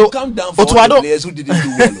 Otuado, calm down for all the players who didn't do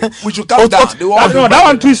well. We should calm down. That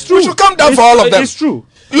one too is true. We should calm down for all of them. It's true.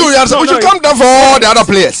 We should calm down for all the other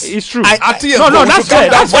players. It's true. That's fair.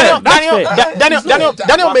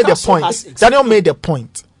 Daniel made the point. Daniel made the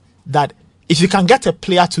point that if you can get a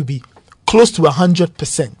player to be close to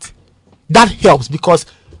 100%, that helps, because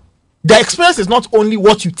the experience is not only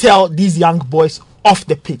what you tell these young boys off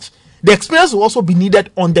the pitch. The experience will also be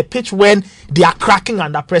needed on the pitch when they are cracking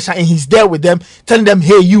under pressure and he's there with them, telling them,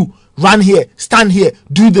 hey, you, run here, stand here,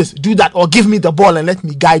 do this, do that, or give me the ball and let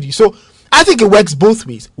me guide you. So I think it works both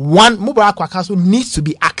ways. One, Mubarak Wakaso needs to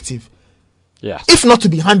be active. Yes. If not to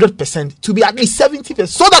be 100%, to be at least 70%,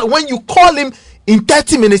 so that when you call him in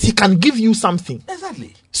 30 minutes, he can give you something.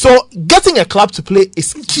 Exactly. So getting a club to play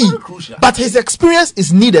is key, but his experience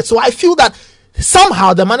is needed. So I feel that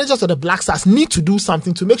somehow the managers of the Black Stars need to do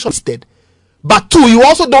something to make sure he's dead. But two, you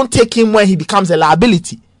also don't take him when he becomes a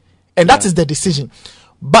liability, and that is the decision.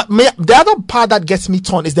 But the other part that gets me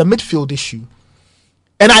torn is the midfield issue.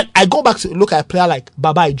 And I go back to look at a player like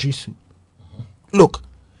Baba Idrisu. Look,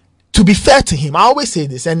 to be fair to him, I always say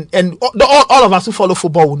this, and all of us who follow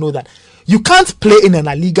football will know that you can't play in an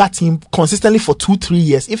La Liga team consistently for 2-3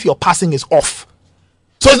 years if your passing is off.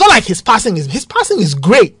 So it's not like his passing is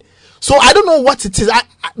great. So I don't know what it is.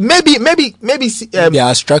 Maybe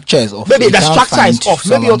their structure is off. Maybe the structure is off.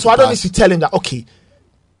 Maybe also I don't need to tell him that, okay,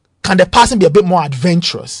 can the passing be a bit more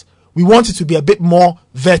adventurous? We want it to be a bit more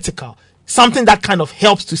vertical. Something that kind of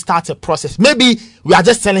helps to start a process. Maybe we are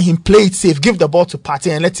just telling him, play it safe, give the ball to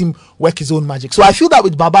Partey and let him work his own magic. So I feel that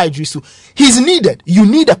with Baba Idrisu, he's needed. You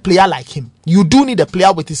need a player like him. You do need a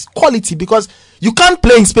player with his quality, because you can't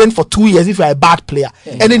play in Spain for 2 years if you're a bad player.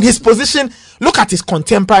 And in his position, look at his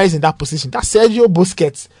contemporaries in that position. That's Sergio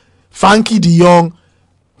Busquets, Frankie de Jong,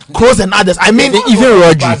 Kroos and others. I mean, even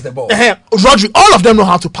Rodri. All of them know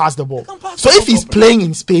how to pass the ball. So if he's playing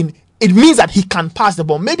in Spain, it means that he can pass the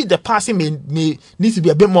ball. Maybe the passing may need to be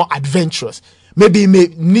a bit more adventurous. Maybe it may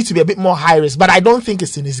need to be a bit more high risk, but I don't think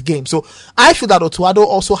it's in his game. So I feel that Otuado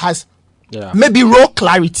also has maybe role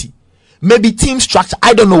clarity, maybe team structure.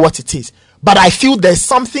 I don't know what it is, But I feel there's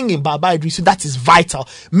something in Baba Idrisu that is vital.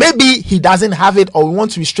 Maybe he doesn't have it, or we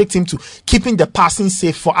want to restrict him to keeping the passing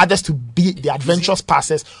safe for others to be the adventurous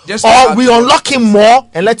passers. Or we unlock him more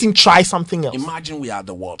and let him try something else. Imagine we are at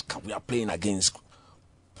the World Cup. We are playing against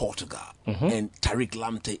Portugal. And Tariq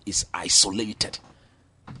Lamptey is isolated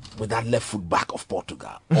with that left foot back of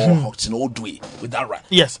Portugal. Or Hudson Odoi with that right.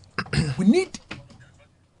 Yes. We need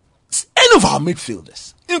any of our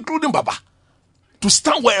midfielders, including Baba, to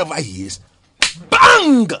stand wherever he is.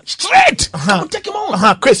 Bang! Straight! Take him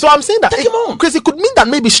on. Chris, so I'm saying that Take him on. Chris, it could mean that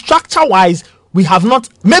maybe structure-wise we have not.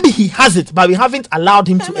 Maybe he has it, but we haven't allowed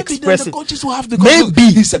him to Maybe express the it. coaches will have the Maybe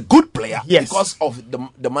he's a good player. Yes. Because of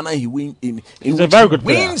the manner he wins in He's which a very he good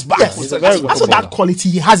player. wins back. Yes, He's a very good that's what footballer. that quality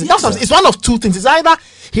he has. It. That's what I'm saying. It's one of two things. It's either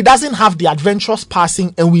he doesn't have the adventurous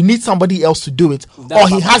passing and we need somebody else to do it, or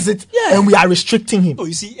he has it and we are restricting him. Oh,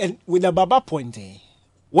 you see, and with the Baba point,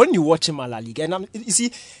 when you watch him at La Liga, and you see,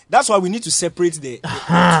 that's why we need to separate the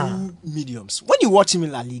two mediums. When you watch him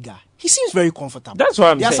in La Liga, he seems very comfortable. That's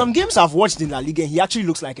what I'm There are saying. some games I've watched in La Liga, and he actually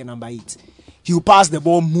looks like a number 8. He'll pass the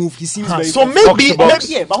ball, move. He seems very So comfortable. maybe, Box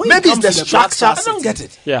to maybe, box. But when maybe it it's comes the to Black structure. Stars, I don't get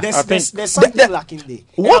it. Yeah, there's, I think there's something the- lacking there.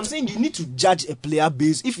 And what- I'm saying you need to judge a player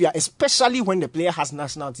based, if you are, especially when the player has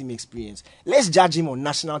national team experience. Let's judge him on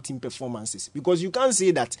national team performances, because you can't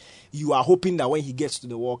say that you are hoping that when he gets to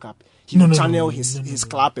the World Cup, he will channel his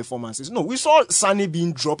club performances. No, we saw Sane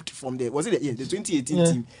being dropped from the 2018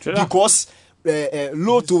 team True. because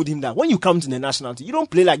Lowe told him that when you come to the national team, you don't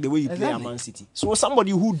play like the way you play at Man City. So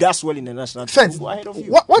somebody who does well in the national team Friends, will go ahead of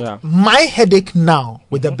you. what Yeah. my headache now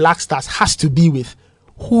with the Black Stars has to be with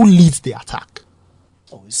who leads the attack,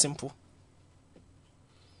 Oh, it's simple.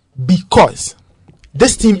 because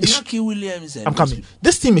this team is. Inaki Williams and I'm coming.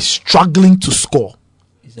 This team is struggling to score,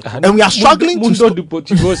 and we are struggling to Mundo score,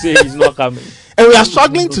 Deportivo say he's not coming. and we are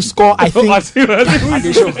struggling to score. I think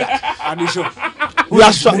we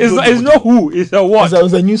are struggling. It's not who, it's a what. It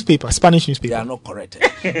was a newspaper, Spanish They newspaper. are not correct.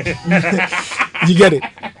 You get it?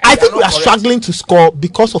 I think we are correct. struggling to score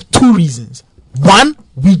because of two reasons. One,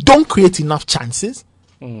 we don't create enough chances.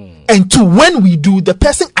 And two, when we do, the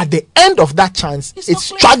person at the end of that chance is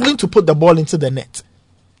struggling to put the ball into the net.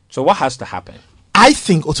 So what has to happen? I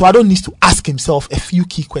think Otuado needs to ask himself a few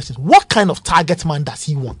key questions. What kind of target man does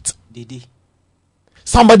he want? Dede.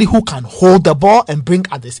 Somebody who can hold the ball and bring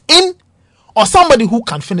others in, or somebody who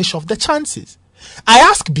can finish off the chances? I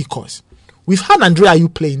ask because we've had Andre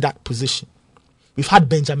Ayew play in that position. We've had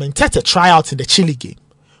Benjamin Tete try out in the Chile game.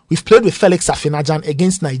 We've played with Felix Afinajan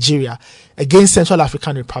against Nigeria, against Central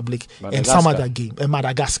African Republic, and some Madagascar. other game, and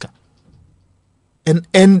Madagascar.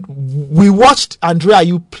 And we watched Andre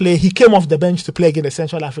Ayew play. He came off the bench to play against the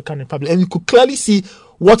Central African Republic, and we could clearly see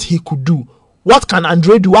what he could do. What can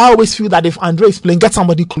Andre do? I always feel that if Andre is playing, get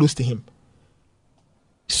somebody close to him,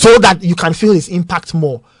 so that you can feel his impact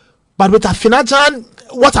more. But with Afinajan,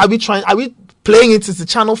 what are we trying? Are we playing it as a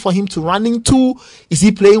channel for him to run into? Is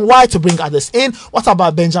he playing wide to bring others in? What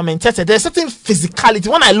about Benjamin Tete? There's certain physicality.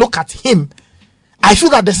 When I look at him, I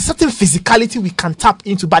feel that there's a certain physicality we can tap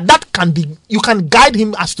into, but that can be, you can guide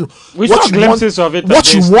him as to We what saw you want, glimpses of it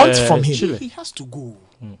what you against, want from him. Chile. He has to go.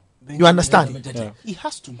 You understand? He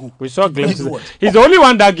has to go. We saw glimpses. What? He's the only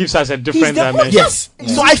one that gives us a different the dimension. Yes.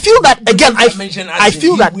 So I feel that again. I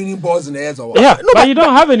feel that winning balls in the air or what? Yeah, but you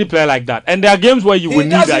don't have any player like that. And there are games where you will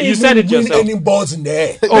need that. You said it yourself. Any balls in the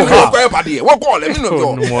air? Oh, wow. What call? Let me know.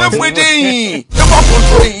 Oh, no more. Everything.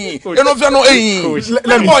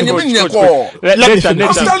 Let me finish.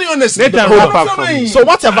 I'm telling you honestly. Nathan, wrap up for me. so.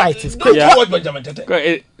 Whatever it is, Chris, Yeah. Watch Benjamin Tete.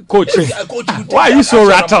 Coach, Coach, why are you so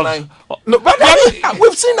rattled? no, but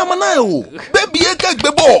We've seen Amanayo. Baby,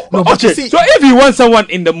 the ball. no, but Okay, you see, so if you want someone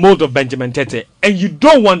in the mold of Benjamin Tete and you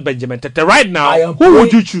don't want Benjamin Tete right now, who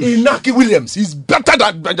would you choose? Inaki Williams. He's better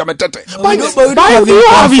than Benjamin Tete. Why do you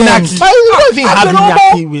have Inaki? Why you don't even have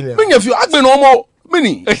Inaki Williams? Meaning if you ask me no more,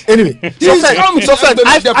 meaning. Anyway, He's friend, come to friend, the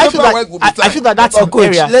I feel paperwork will be that I feel that that's But an coach,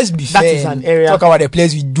 area. let's be that fair. is an area. Talk about the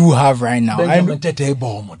players we do have right now. Benjamin Tete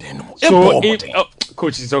ball more than So,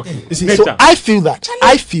 coach, it's okay. You see, so Nathan, I feel that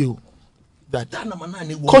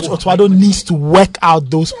Coach Otuado needs to work out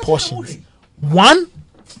those portions. One,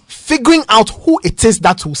 figuring out who it is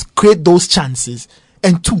that will create those chances,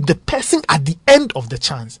 and two, the person at the end of the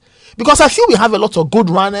chance. Because I feel we have a lot of good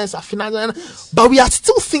runners, but we are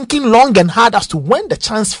still thinking long and hard as to when the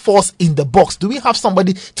chance falls in the box. Do we have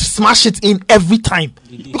somebody to smash it in every time?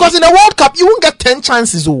 Because in the World Cup, you won't get 10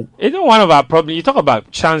 chances. Oh, isn't one of our problems? You talk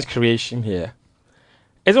about chance creation here.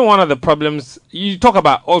 Isn't one of the problems you talk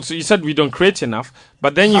about? Also, you said we don't create enough,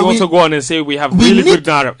 but then you also go on and say we have really good.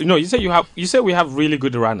 No, you say we have really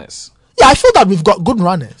good runners. Yeah, I feel that we've got good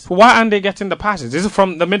runners. Why aren't they getting the passes? This is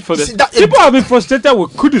from the midfielders. See, that- People have been frustrated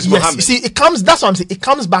with Kudus Yes, Mohammed. you see, it comes. That's what I'm saying. It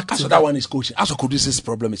comes back to So that one is coaching. As for Kudus'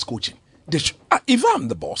 problem is coaching. If I'm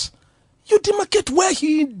the boss, you demarcate where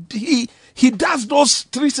he does those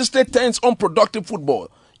 360 turns unproductive football.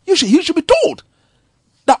 He should be told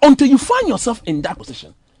that until you find yourself in that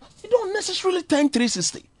position, you don't necessarily turn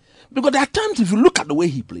 360. Because there are times if you look at the way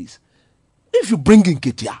he plays, if you bring in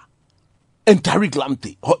Ketia and Tariq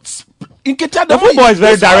Lamptey, Nketiah, The football is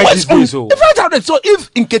very direct these days, It's very direct. So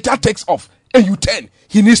if Nketiah takes off and you turn,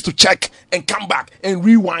 he needs to check and come back and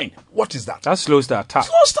rewind. What is that? That slows the attack.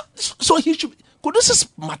 So he should. Could this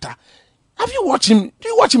matter? Have you watched him? Do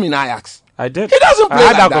you watch him in Ajax? I did. He doesn't play I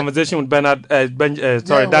had like that conversation with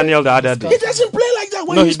Daniel the other day. He doesn't play like that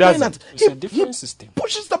when No, he's he playing doesn't. that. It's a different system.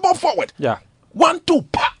 Pushes the ball forward. Yeah. 1, 2,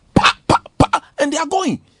 pa, pa, pa, pa, and they are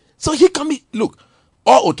going. So he can be. Look,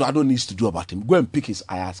 all Otoado needs to do about him, go and pick his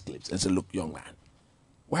Ajax clips and say, look, young man,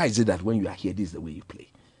 why is it that when you are here, this is the way you play?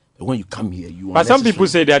 But when you come here, you. But some people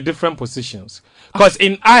say they are different positions. Because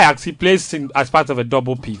in Ajax, he plays as part of a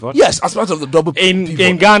double pivot. Yes, as part of the double. In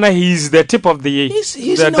pivot. Ghana, he's the tip of the he's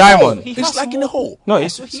the in a diamond. hole. It's like in a hole. No,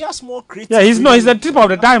 So he has more creative. yeah, he's the tip of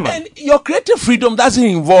the diamond. And your creative freedom doesn't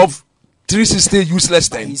involve 360 useless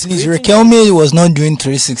things. Please, Riquelme was not doing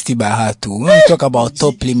 360 by heart too. When we talk about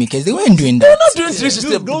top playmakers, they weren't doing They're that. not doing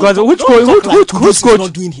 360. Because which Kudus is coach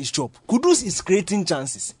not doing his job. Kudus is creating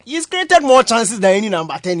chances. He's created more chances than any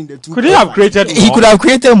number 10 in the two. could he have created more? He could have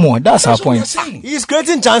created more. That's our That's what you're point. saying. He's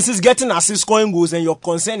creating chances, getting assists, scoring goals, and your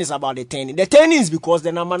concern is about the turning. The turning is because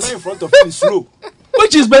the number 9 in front of him is slow.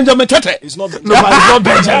 Which is Benjamin Tete. It's not. No, but it's not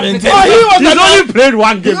Benjamin. He's only played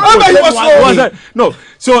one game. Remember, he was slow. No,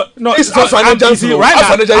 so It's so Afan Ejan you see, slow. right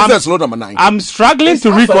Afan now, Ejan is slow number 9. I'm struggling to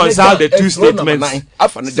Afan reconcile the Ejan two is slow number statements. 9.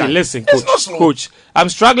 Afan See, Ejan. listen, It's not slow. coach. I'm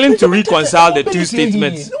struggling to reconcile the two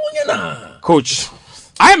statements. Coach,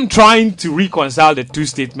 I'm trying to reconcile the two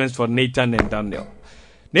statements for Nathan and Daniel.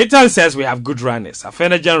 Nathan says we have good runners.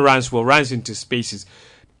 Afenajan runs into spaces.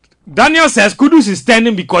 Daniel says Kudus is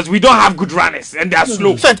standing because we don't have good runners and they are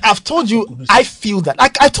slow. In fact, I've told you, I feel that.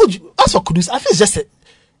 Like I told you, as for Kudus, I feel it's just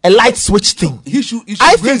a light switch thing. He should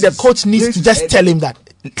I think the coach needs to just tell him that,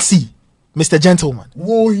 see, Mr. Gentleman.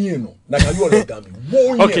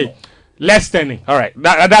 Okay, less standing. All right,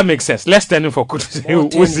 that makes sense. Less standing for Kudus.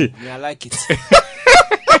 We'll see. Yeah, I like it.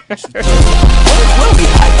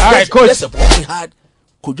 All right, coach. We had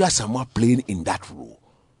Kojo Asamoah playing in that role.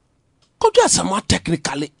 Kojo Asamoah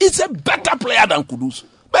technically is a better player than Kudus.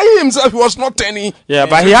 But he himself, he was not turning. Yeah,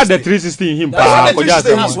 but he had the 360 in him. That's Kojo the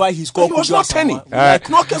 360. Asamoah. That's why he's called He was Kudus not turning. Asamoah. Like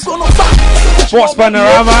knockers going back. Sports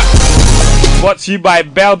Panorama brought to you by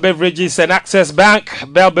Bell Beverages and Access Bank.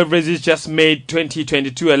 Bell Beverages just made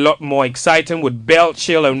 2022 a lot more exciting with Bell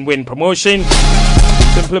Chill and Win promotion.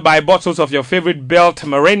 Simply buy bottles of your favorite Bell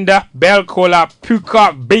Mirinda, Bell Cola,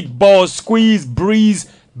 Puka, Big Balls, Squeeze,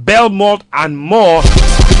 Breeze, Bell Malt, and more.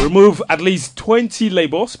 Remove at least 20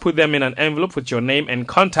 labels, put them in an envelope with your name and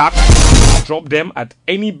contact. Drop them at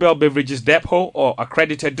any Bell Beverages depot or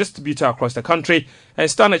accredited distributor across the country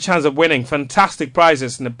and stand a chance of winning fantastic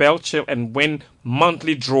prizes in the Bell Chill and Win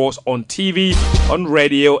monthly draws on TV, on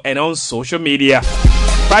radio, and on social media.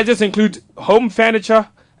 Prizes include home furniture,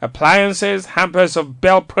 appliances, hampers of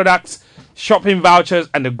Bell products, shopping vouchers,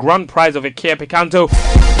 and the grand prize of a Kia Picanto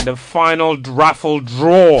in the final raffle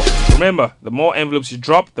draw. Remember, the more envelopes you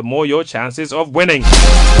drop, the more your chances of winning.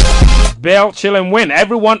 Bell, Chill and Win.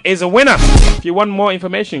 Everyone is a winner. If you want more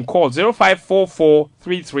information, call 0544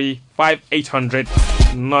 33 800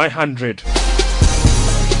 900.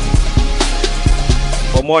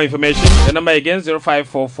 For more information, the number again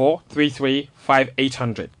 0544 33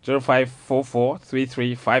 800 0544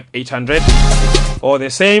 33 800 or the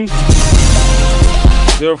same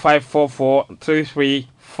 0544 33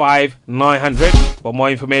 900 for more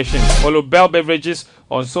information. Follow Bell Beverages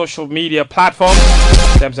on social media platforms.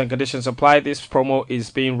 Terms and conditions apply. This promo is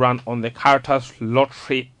being run on the Caritas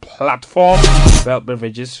Lottery platform. Bell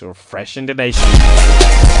Beverages, refreshing the nation.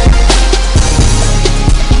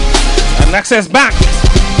 And Access Bank,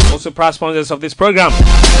 also proud sponsors of this program.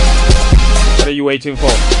 What are you waiting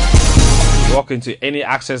for? Walk into any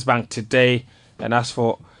Access Bank today and ask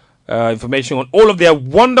for information on all of their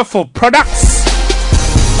wonderful products.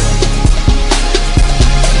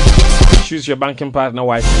 Choose your banking partner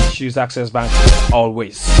wisely. Choose Access Bank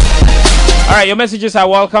always. Alright, your messages are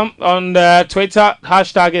welcome on Twitter.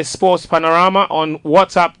 Hashtag is Sports Panorama. On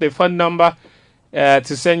WhatsApp, the phone number to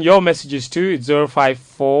send your messages to is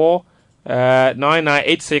 054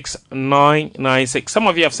 9986 996. Some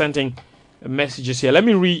of you have sent in messages here. Let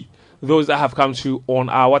me read those that have come through on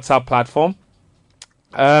our WhatsApp platform.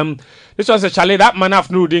 This was a Charlie. That Manaf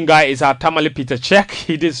Nuruddin guy is our Tamale Peter Check.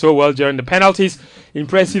 He did so well during the penalties.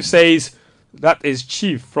 Impressive, says that is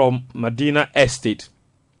Chief from Medina Estate.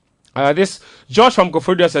 This Josh from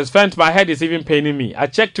Kofodia says, Fent, my head is even paining me. I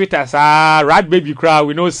checked Twitter, rat baby cry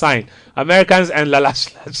with no sign. Americans and lala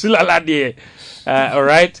there. All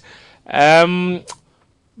right.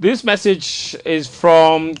 This message is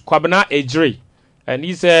from Kwabena Ejri, and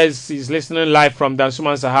he says he's listening live from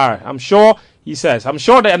Dansuman Sahara. I'm sure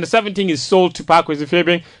the under 17 is sold to Parkway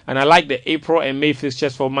Fabian, and I like the April and May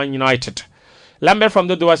fixtures for Man United. Lambert from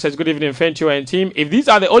Dodoa says, good evening, Fentio and team. If these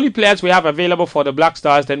are the only players we have available for the Black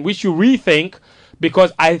Stars, then we should rethink,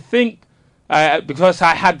 because I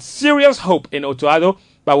had serious hope in Otuado,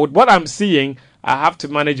 but with what I'm seeing, I have to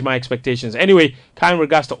manage my expectations. Anyway, kind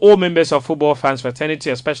regards to all members of Football Fans Fraternity,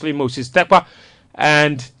 especially Moses Tekpa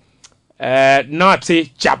and Nati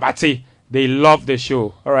Chabati. They love the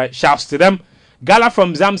show. All right, shouts to them. Gala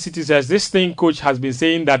from Zam City says, this thing coach has been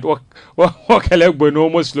saying that Wakelek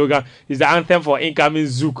Bonomo slogan is the anthem for incoming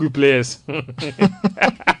Zuku players.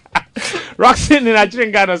 Roxy in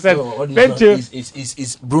Nigerian Ghana said,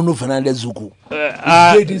 it's Bruno Fernandes Zuku.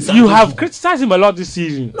 You have criticized him a lot this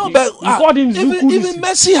season. No, but you called him Zuku. Even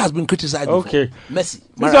Messi has been criticized. Okay. Messi.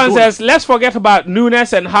 This one says, let's forget about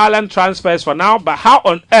Nunes and Haaland transfers for now, but how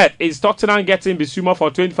on earth is Tottenham getting Bissouma for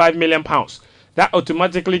 £25 million? That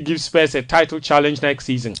automatically gives Spurs a title challenge next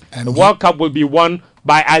season. And the World Cup will be won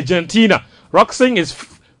by Argentina. Roxing is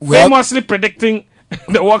famously predicting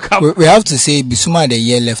the World Cup. We have to say Bissouma had a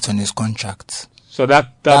year left on his contract. So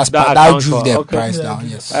that drove the price down.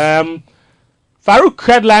 Yes. Farouk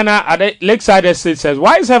Headliner at Lakeside Estate says,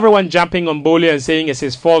 why is everyone jumping on Bowley and saying it's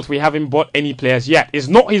his fault we haven't bought any players yet? It's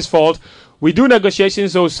not his fault. We do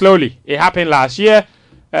negotiations so slowly. It happened last year.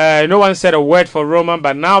 No one said a word for Roman,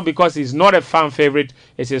 but now because he's not a fan favorite,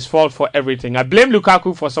 it's his fault for everything. I blame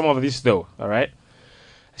Lukaku for some of this though. All right.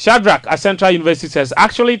 Shadrach at Central University says,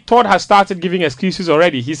 actually, Todd has started giving excuses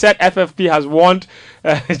already. He said FFP has warned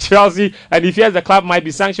Chelsea, and he fears the club might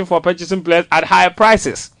be sanctioned for purchasing players at higher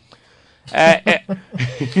prices.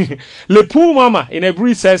 Lepu Mama in a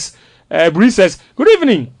Bree says, good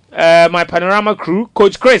evening, my Panorama crew.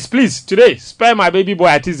 Coach Chris, please, today, spare my baby boy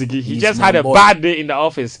Atizigi. He just had a bad day in the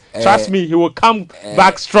office. Trust me, he will come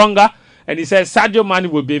back stronger. And he says, Sadio Mane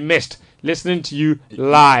will be missed. Listening to you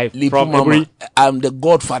live from Mama, I'm the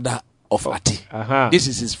godfather of Ati. This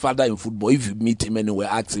is his father in football. If you meet him anywhere,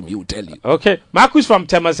 ask him, he will tell you. Okay. Marcus from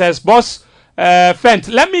Tema says, boss, Fent,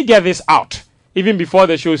 let me get this out even before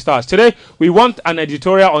the show starts. Today, we want an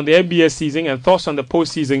editorial on the NBA season and thoughts on the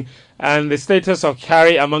postseason and the status of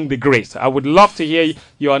Carey among the greats. I would love to hear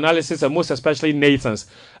your analysis, and most especially Nathan's.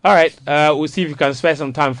 All right. We'll see if you can spare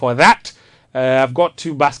some time for that. I've got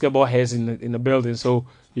 2 basketball heads in the building, so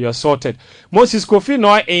you're sorted. Moses Kofi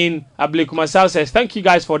Noy in Ablekumasal says, thank you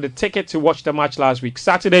guys for the ticket to watch the match last week.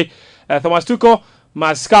 Saturday, Thomas Tuchel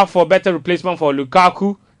must scout for better replacement for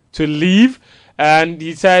Lukaku to leave. And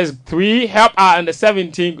he says, 3, help our under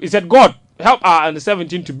 17. He said, God, help our under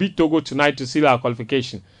 17 to beat Togo tonight to seal our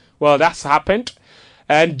qualification. Well, that's happened.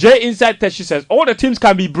 And Jay Inside Teshi says, all the teams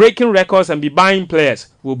can be breaking records and be buying players.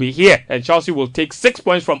 We'll be here, and Chelsea will take 6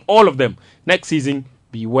 points from all of them. Next season,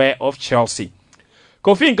 beware of Chelsea.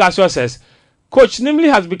 Kofi Nkasua says, Coach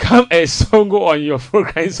Nimley has become a songo on your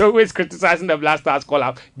program. He's always criticizing the Black Stars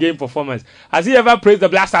call-out game performance. Has he ever praised the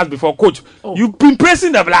Black Stars before? Coach, you've been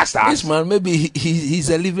praising the Black Stars. This man, maybe he's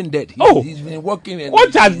a living dead. He's been working.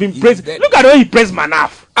 What has been praised? Look at the way he praised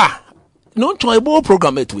Manaf. No choice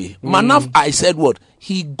program it way. Manaf, I said what?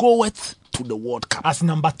 He goeth to the World Cup. As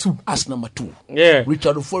number 2. Yeah.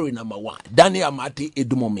 Richard Ofori number 1. Daniel Amati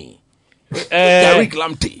Edumomi. Derek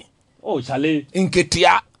Lamptey. Oh, Charlie.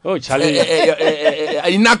 Inketia. Oh, Charlie.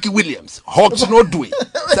 Inaki Williams. Hawks no do it.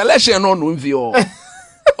 Selection on Wimvio.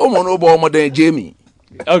 Jamie.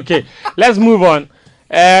 Okay, let's move on.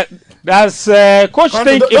 That's Coach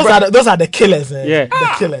think those are the killers. Yeah,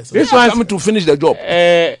 the killers. This one's coming to finish the job.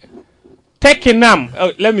 Tekinam.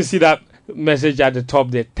 Let me see that message at the top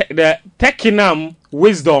there. The Tekinam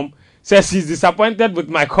Wisdom says he's disappointed with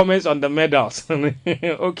my comments on the medals.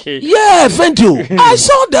 Okay. Yeah, thank you. I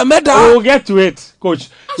saw the medal. We'll get to it, Coach.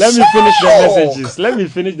 Let me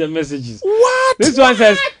finish the messages. What? This one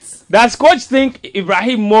says, does Coach think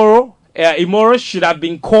Ibrahim Imoro should have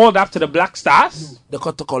been called after the Black Stars? The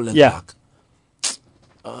protocol left yeah. back.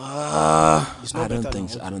 I don't think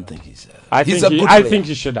so. I don't think he's. I he's think a good I player. think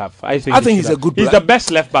he should have. I think he's a good He's player. the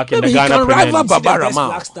best left back in Maybe the he Ghana can Premier rival League. Baba Best Rahman.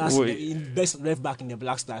 Black Stars, Wait. best left back in the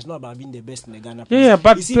Black Stars. Not about being the best in the Ghana. Yeah,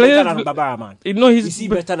 but is he players- better than Baba Rahman? No, Is he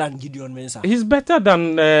better than Gideon Mensah? He's better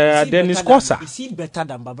than Is he Dennis better Kosa. Is he better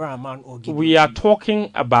than Baba Rahman or Gideon? We are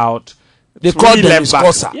talking about They three call left Dennis backs.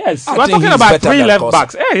 Kosa. Yes, I we're think talking he's about better three than left Kosa.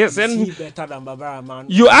 backs. Yes, Is he and better than Baba Rahman?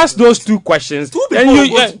 you ask those two questions, Two then people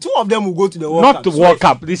you will go to, two of them will go to the World not Cup. the So World if-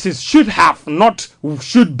 Cup. This is should have, not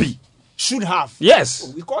should be. Should have.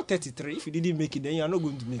 Yes. We call 33. If you didn't make it, then you are not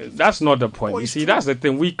going to make it. That's not the point. You see, that's the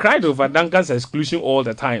thing. We cried over Duncan's exclusion all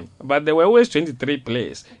the time, but there were always 23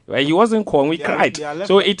 players. Where he wasn't called, we They are- cried. they are left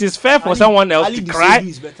So back. it is fair for Ali- someone else Ali to Disebu cry.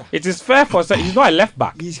 is better. It is fair for he's not a left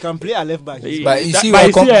back. He can play a left back. He- But you That- see, but we're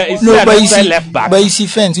you see a- you see no, an but you outside see, left back. but you see,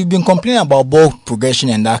 fans, we've been complaining about ball progression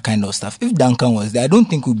and that kind of stuff. If Duncan was there, I don't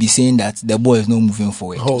think we'd be saying that the ball is not moving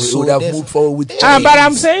forward. Oh, he would have there's- moved forward with But I'm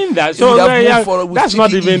James. saying that. would So have moved yeah, forward with that's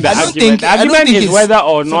not TDE. even the I don't argument. think- The I don't argument think is it's- whether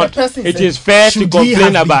or So not the person it said, is fair to should he complain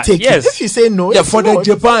have been about. taken? Yes. If you say no, Yeah, it's for the no.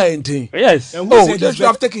 Japan thing. Yes. And who Oh, said they he's should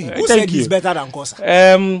have better- taken him. Who Thank said he's you. better than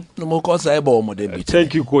Kosa? No more Kosa Ebo more than beat.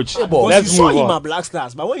 Thank you, coach. ball. Because Let's you saw move him at on. Black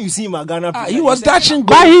Stars, but when you see him at Ghana, He was dashing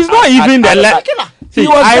goals. But he's not even the left. He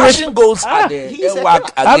was dashing goals Ah, at the he's a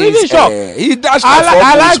Ewak I'm even against. shocked. He dashed. I for four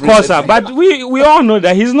like goals Kosa, recently. but we all know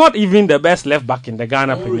that he's not even the best left back in the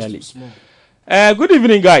Ghana Premier League. Good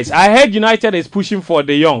evening, guys. I heard United is pushing for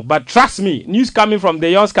De Jong, but trust me, news coming from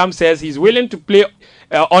De Jong's camp says he's willing to play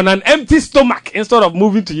on an empty stomach instead of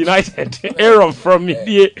moving to United. Aaron from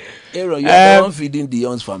Media. Aaron, you are the one feeding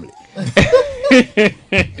Dion's family.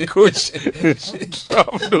 Coach,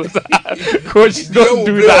 stop those. Coach, don't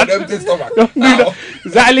do that. Don't do that.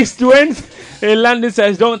 Xylix Twins in London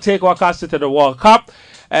says, don't take Wakasu to the World Cup.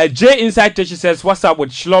 Jay Inside Tisha says, what's up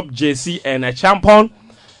with Schlopp, JC, and Champon?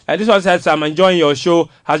 This one says, I'm enjoying your show.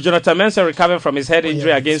 Has Jonathan Mensah recovered from his head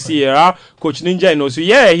injury against CAR? Coach Ninja and Osu.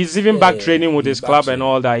 Yeah, he's even back training with his club and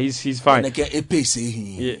all that. He's fine.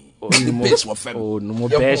 Yeah. Oh, no more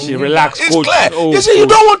Beshi. Relax, It's coach. clear. Oh, you see, you coach.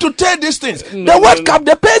 don't want to tell these things. The World Cup,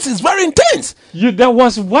 the pace is very intense. There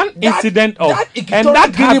was one That- incident of, that and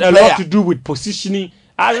that had Guinea a player. lot to do with positioning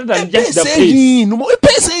other than just the pace. Pacing, no more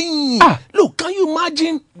pacing. Ah. Look, can you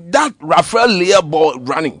imagine that Rafael Leah ball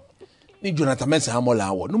running? Ni Jonathan Mensah Hamola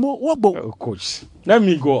award. No more what ball? Oh, coach. Let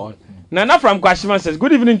me go on. Nana from Kwashima says,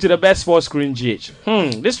 good evening to the best sports screen GH.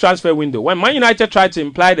 This transfer window. When Man United tried to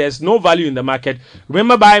imply there's no value in the market,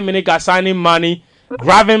 remember Bayern Munich are signing Mane,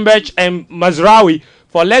 Gravenberch and Mazraoui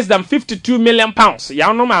for less than £52 million.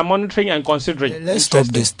 Yanoma are monitoring and considering. Let's stop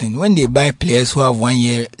this thing. When they buy players who have 1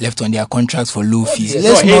 year left on their contracts for low fees,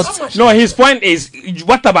 yes. let's No, not. his point is,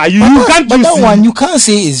 what about you? You can't But you that see? one you can't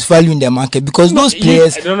say is value in the market because those you-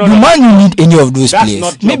 players, no, you man you need any of those That's players.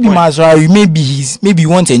 not your Maybe point. Mazraoui, maybe you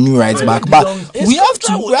want a new right back, but His we have to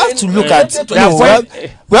contract will look end at. in No,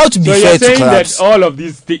 we have to be So fair you're to saying clubs. that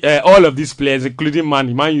all of these players, including Man,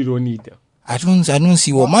 you don't need them. I don't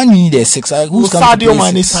see what man you need a six. Who's coming to Sadio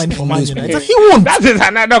play Mane six signed for in Man those United. players? He won't. That is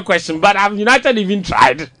another question. But have United even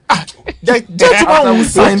tried? The gentleman who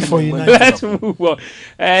signed for United. Let's move on.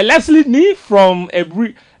 Leslie Nee from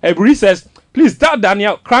Ebri says, please tell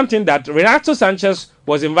Daniel Crampton that Renato Sanchez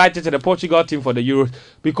was invited to the Portugal team for the Euros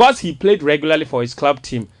because he played regularly for his club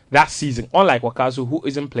team that season, unlike Wakasu, who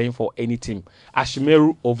isn't playing for any team.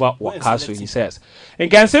 Ashimeru over Wakasu, he says.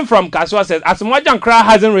 And Kensin from Kasua says, Asamoah Kra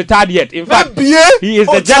hasn't retired yet. In fact, he is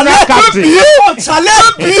the general captain.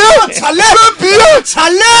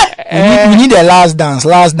 We need a last dance.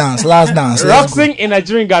 Let's go. Roxing in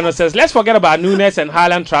Nigerian Ghana says, let's forget about Nunes and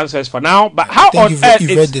Haaland transfers for now. But how think on you've earth read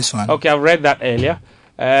is- this one. Okay, I've read that earlier.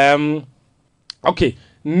 Okay,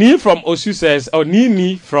 Neil from Osu says,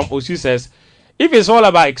 Nini from Osu says, if it's all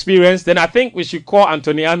about experience, then I think we should call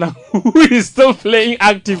Antoniana, who is still playing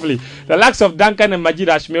actively. The likes of Duncan and Majid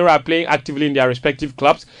Ashmira are playing actively in their respective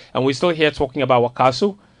clubs, and we're still here talking about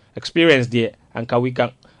Wakasu, experience there, and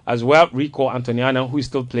Kawika as well. Recall Antoniana, who is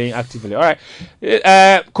still playing actively. All right.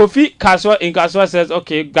 Kofi Kaswa in Kaswa says,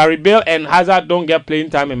 okay, Gary Bale and Hazard don't get playing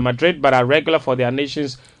time in Madrid, but are regular for their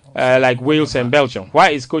nations. Like Wales and Belgium. Why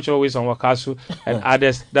is coach always on Wakasu and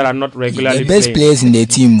others that are not regularly The best playing? players in the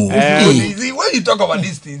team move. See, when you talk about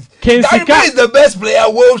these things, Kensika- Gary is the best player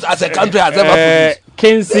Wolves as a country has ever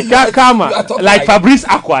produced. Kensika You Kama, are talking like like- Fabrice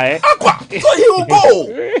Aqua, eh? Aqua, so he will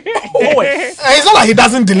go. Always. It's not like he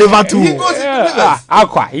doesn't deliver to. He goes, he delivers.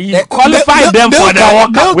 Aqua. He qualified them for the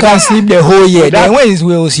World Bale Cup. can sleep the whole year. that- Then when he's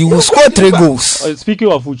Wales, he will score 3 goals.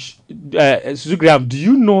 Speaking of which, Suzu Graham, do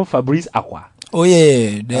you know Fabrice Aqua? Oh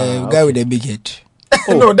yeah, the guy with the big head.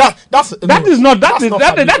 No, that is not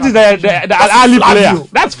the Al-Ali player.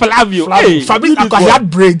 That's Flavio. Hey, Fabio, he had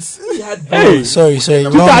braids. Hey, sorry,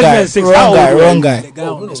 wrong guy. The guy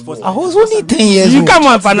on the spot. I was only 10 years you old. come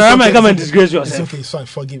on Panorama and come and disgrace It's yourself. okay, it's fine.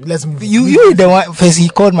 Forgive. Let's move. You the one first. He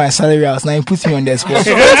called my salary house. Now he puts me on the spot.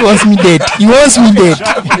 He wants me dead. He wants me dead.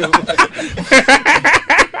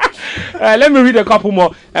 Let me read a couple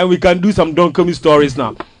more, and we can do some Don Komi stories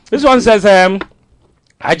now. This one says,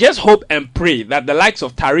 I just hope and pray that the likes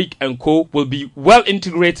of Tariq and co will be well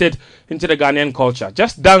integrated into the Ghanaian culture.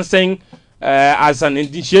 Just dancing as an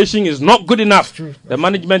initiation is not good enough. The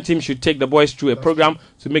management team should take the boys through a program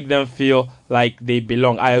to make them feel like they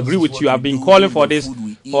belong. I agree with you. I've been calling for this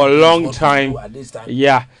for a long time.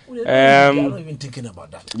 Yeah. They're not even thinking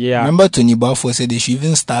about that. Yeah. Remember Tony Balfour said they should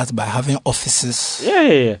even start by having offices.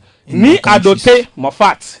 Yeah. Ni Adote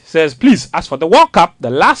Mofat says, please, as for the World Cup,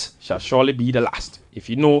 the last shall surely be the last. If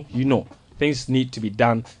you know, you know. Things need to be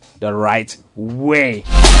done the right way.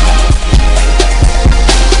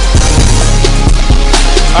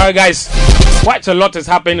 Alright, guys. Quite a lot is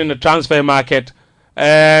happening in the transfer market.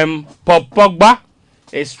 Pogba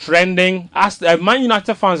is trending. As Man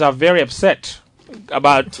United fans are very upset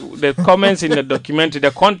about the comments in the documentary,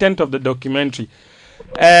 the content of the documentary.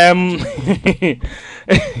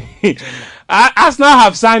 Arsenal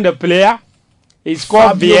have signed a player. It's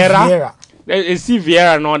called Vieira. You see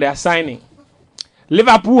Vieira now, they are signing.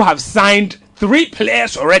 Liverpool have signed 3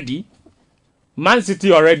 players already. Man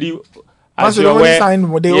City already. As you're aware,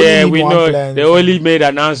 we know they only made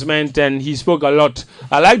announcement and he spoke a lot.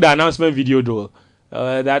 I like the announcement video though.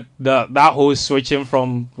 That whole switching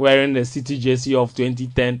from wearing the City jersey of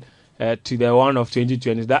 2010 to the one of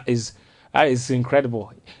 2020. That is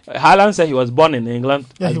incredible. Haaland said he was born in England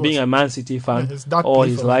as being a Man City fan all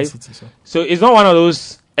his life. City, so it's not one of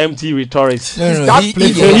those empty rhetorics. No,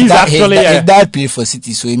 his dad played for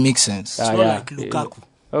City, so it makes sense. Like Lukaku.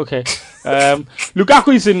 Okay.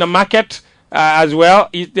 Lukaku is in the market as well.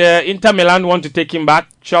 Inter Milan want to take him back.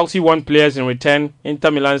 Chelsea want players in return.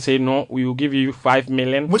 Inter Milan say no, we will give you 5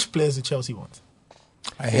 million. Which players do Chelsea want?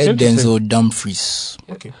 I heard Denzel Dumfries.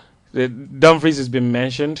 Okay. The Dumfries has been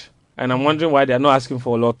mentioned, and I'm wondering why they are not asking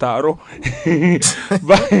for Lautaro.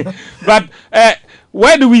 but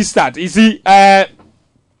where do we start? You see,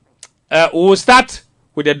 we'll start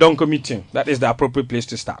with the Donko meeting. That is the appropriate place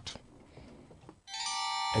to start.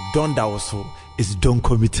 Donda also is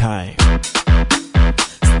Donkomi time.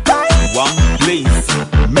 One place,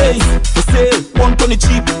 maze for sale, one ton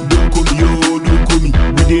cheap. Donkomi, yo, Donkomi.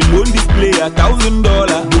 We dey loan this player $1,000.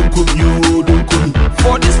 Donkomi, yo, Donkomi.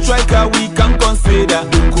 For the striker we can consider.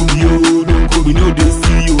 Donkomi, yo, Donkomi. We know they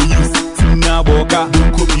see you use Tina Boka.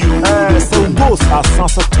 Donkomi, yo. So goals are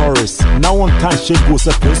Sansa Torres. Now on time she goes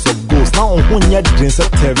a place of goals. Now on one yard drinks a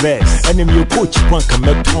Tevez. And then your coach one come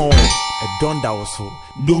at home. Donda also.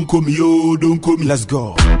 Don't call me, yo, don't call me. Let's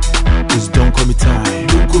go. It's don't call me time.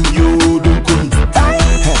 Don't call me, yo, don't call me.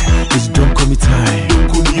 It's don't call me time. Don't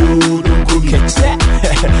call me, yo, don't call me. Catch that.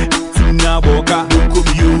 Tina Boka. Don't call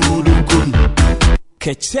me, yo, don't call me.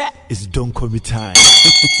 Catch that. It's don't call me time.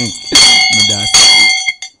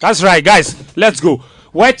 That's right, guys. Let's go.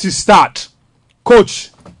 Where to start? Coach,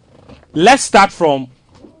 let's start from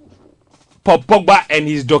Pogba and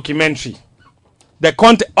his documentary. The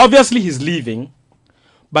content, obviously he's leaving,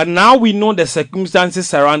 but now we know the circumstances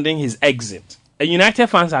surrounding his exit. And United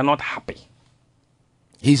fans are not happy.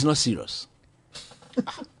 He's not serious.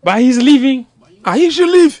 But he's leaving. He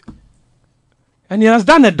should leave. And he has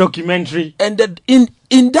done a documentary. And that in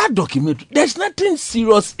that documentary, there's nothing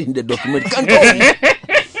serious in the documentary.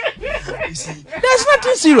 There's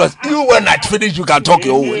nothing serious. You when I finish, you can talk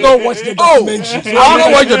your own way. No, watch the documentary. I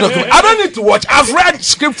don't watch the documentary. I don't need to watch. I've read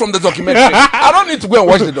script from the documentary. I don't need to go and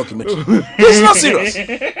watch the documentary. It's not serious.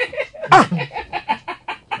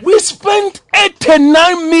 We spent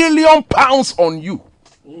 £89 million on you.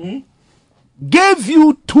 Mm-hmm. Gave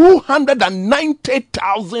you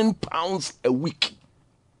 £290,000 a week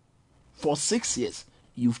for 6 years.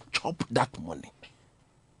 You've chopped that money.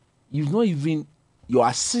 You've not even. Your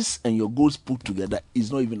assists and your goals put together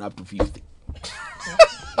is not even up to 50.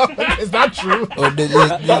 Is that true?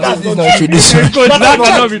 That's not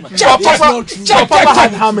true. Check.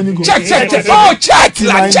 How many goals? Check. Oh, check.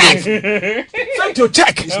 Send your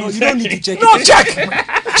check. No, you don't need to check. No, check.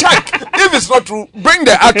 If it's not true, bring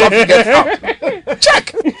the act of it out.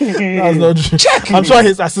 Check. That's not true. Check. I'm sure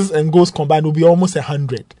his assists and goals combined will be almost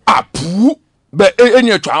 100. But in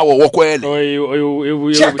your trial, walk well. Check.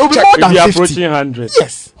 We'll be approaching 100.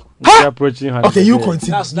 Yes. We'll approaching 100. Okay, you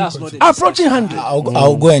continue. That's not it. Approaching 100.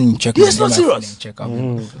 I'll go and check. It's not serious.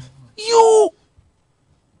 You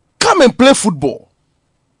come and play football.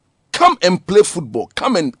 come and play football.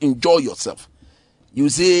 Come and enjoy yourself. You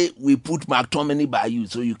say, we put McTominay by you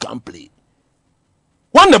so you can't play.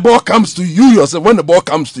 When the ball comes to you yourself, when the ball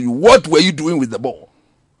comes to you, what were you doing with the ball?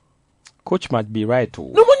 Coach might be right too.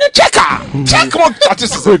 No, when you check what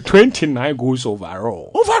statistics. So 29 goals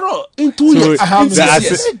overall. Overall, in 2 years. have In the 6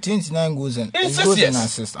 years. 29 goals and In 6 goals years. and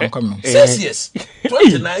assists. I'm coming. 6 years.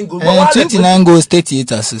 29 goals. But while 29 goals,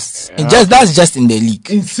 38 assists. That's just in the league.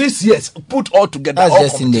 in 6 years, put all together. That's all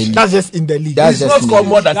just in the league. That's just in the league. That's He's just not in scored the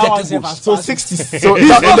more league. than That 30 one goals. so 60. So He's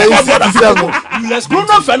not there scored more than is 50 goals.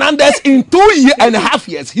 Bruno Fernandes in 2.5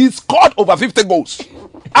 years, he scored over 50 goals.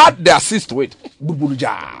 Add the assist to it.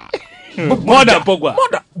 Buburuja. More than Pogba. More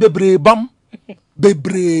than Bebre Bam.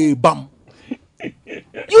 Bebre Bam.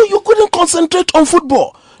 You couldn't concentrate on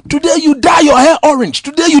football. Today you dye your hair orange.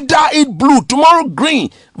 Today you dye it blue. Tomorrow green,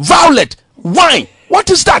 violet, wine. What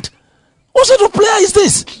is that? What sort of player is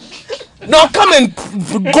this? Now come and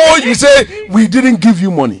go. You say we didn't give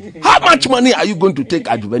you money. How much money are you going to take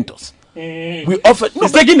at Juventus? We offered. No,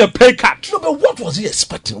 He's taking a pay cut. no, but what was he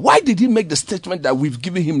expecting? Why did he make the statement that we've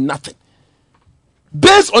given him nothing?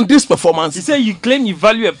 Based on this performance, You say you claim you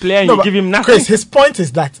value a player and No, you but give him nothing. Chris, his point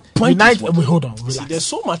is that Point is United. what? Wait, hold on. Relax. There's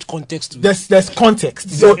so much context to it. There's context.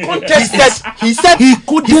 So context he said he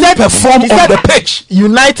couldn't perform on the pitch.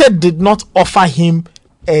 United did not offer him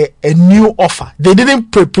a new offer. They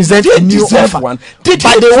didn't present Did a new deserve offer. one. Did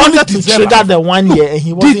but he they truly wanted to deserve trigger one? the 1 year, and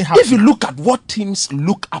he wasn't happy. If you look at what teams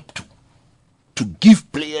look up to give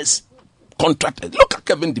players contract, look at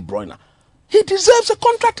Kevin De Bruyne. He deserves a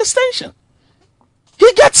contract extension.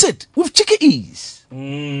 He gets it with cheeky ease.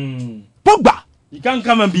 Pogba. You can't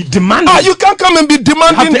come and be demanding. You can't come and be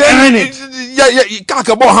demanding You have to earn it. Yeah, you can't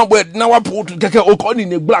come on. Now I put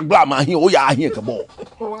to black man here. Oh yeah, here come on.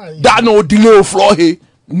 That no delay floor here,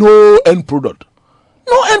 no end product.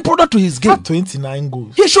 No end product to his game. 29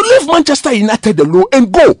 goals. He should leave Manchester United alone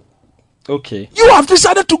and go. Okay. You have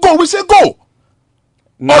decided to go. We say go.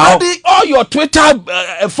 Now, Already, all your Twitter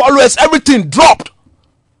followers, everything dropped.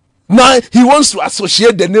 Now he wants to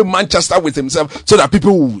associate the name Manchester with himself so that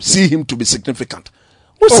people will see him to be significant.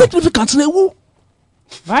 What's significant? Who?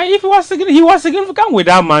 right, if he was significant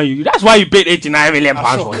without Man U. That's why you paid 89 million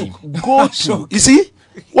pounds for him. Go to. You see,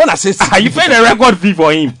 when I say You paid a record fee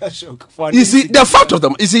for him. you see, the fact of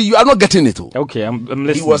them, you see, you are not getting it. Oh. Okay, I'm He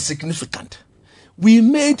listening. was significant. We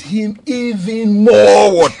made him even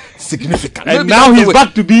more significant. And Maybe now that's he's the way.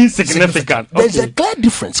 back to being significant. There's Okay. a clear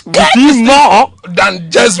difference. We see more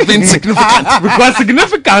Than just being significant. because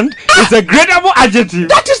significant is a gradable adjective.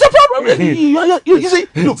 That is the problem. You see,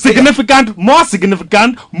 look, Significant, more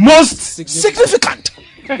significant, most. significant.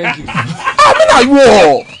 I mean,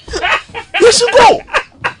 whoa. You should go.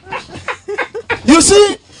 You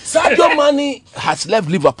see, Sadio Mane has left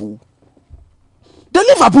Liverpool. The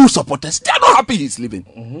Liverpool supporters, they are not happy he's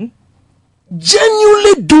leaving.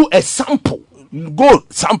 Genuinely do a sample. Go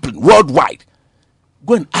sampling worldwide.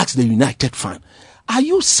 Go and ask the United fan, are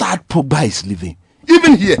you sad Pogba is leaving?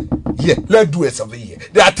 Even here, let's do a survey here.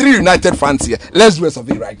 There are 3 United fans here. Let's do a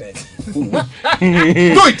survey right there. Do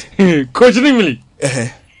it. Coach Nimley.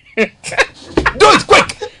 Do it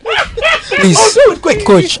quick. Please, Do it quick.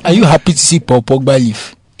 coach, are you happy to see Paul Pogba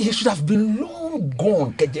leave? He should have been long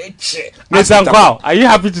gone. Nathan Kwao, are you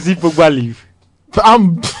happy to see Pogba leave?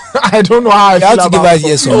 I don't know how I You feel have to give about us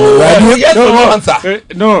yes or Oh, no. Right? yes, no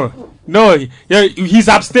answer. No, yeah, he's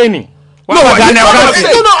abstaining. What No, about Daniel you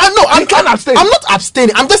Kante? can't No, You can't abstain. I'm not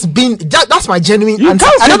abstaining. I'm just being. That's my genuine You answer.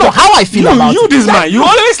 can't I don't say know that. how I feel about You it. this man, you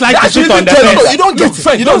always like to That should sit on even the tell fence. you. You don't get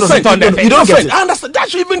it. You don't sit sit on the fence. You don't get it. I understand. That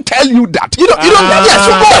should even tell you that. You don't. Yes,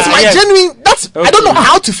 that's my yes. genuine. That's. I don't know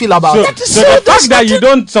how to feel about it. So the fact that you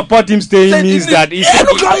don't support him staying Then means it- that it's Yeah,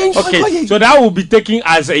 no, okay. So that will be taken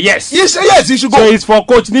as a yes. Yes, you should So go. it's for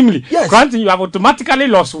Coach Nimley. Yes. Granted, you have automatically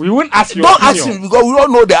lost. We won't ask you. Don't ask him because we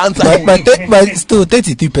don't know the answer. But still,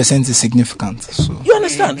 33% is significant. So You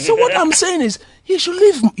understand? So what I'm saying is, he should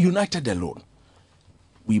leave United alone.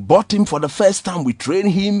 We bought him for the first time. We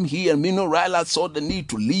trained him. He and Mino Raiola saw the need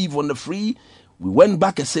to leave on the free. We went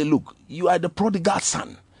back and said, look, you are the prodigal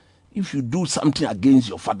son. If you do something against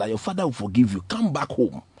your father will forgive you. Come back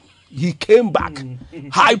home. He came back.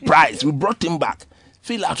 High price. We brought him back.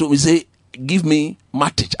 Feel at home. He say, give me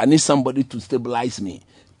Matic. I need somebody to stabilize me.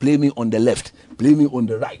 Play me on the left. Play me on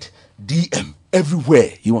the right. DM.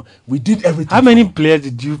 Everywhere. We did everything. How many players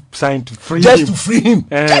did you sign to free Just him? to free him.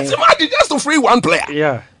 Eh. Just imagine, just to free one player.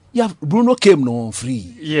 Yeah. Yeah, Bruno came no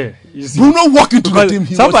free. Yeah. You see. Bruno walked into the Because team.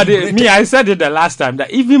 He somebody, was me, I said it the last time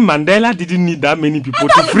that even Mandela didn't need that many people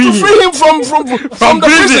to to free him. free him from the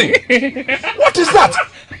prison. What is that?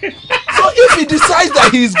 So if he decides that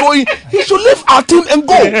he is going, he should leave our team and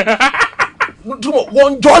go.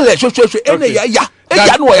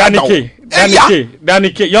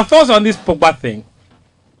 Danny K, your thoughts on this Pogba thing?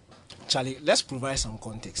 Charlie, let's provide some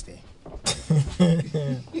context there.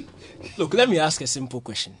 Look, let me ask a simple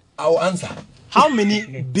question. I'll answer. How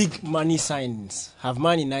many big money signings have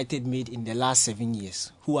Man United made in the last 7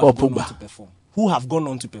 years? Who have gone on to perform? Who have gone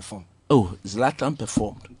on to perform? Oh, Zlatan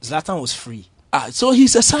performed. Zlatan was free. So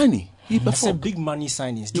he's a signing. He That's a performed. big money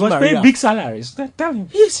signings. He was paid big salaries. Tell him.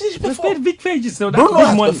 Yes, He was paid big wages. So Bruno that's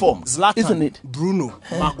has money. performed, Zlatan, isn't it? Bruno,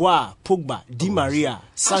 Maguire, Pogba, Di Maria,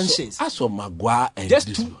 Sanchez. As for Maguire and Just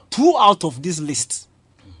this, two out of this list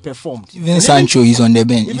performed. Even Sancho, he's on the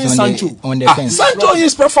bench. Even He's on Sancho. on the bench. Sancho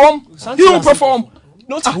is performed. Sancho He will has perform.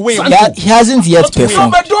 Not way. Sancho. He hasn't yet Not to No,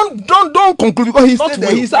 performed. but don't conclude because he's Not still there.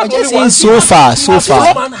 well. He's I'm actually Just one saying season. so far, so This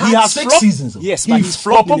far. man He had has 6 flopped. seasons. Yes, he but he's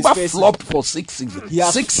flopped in his Pogba first flopped for 6 seasons. He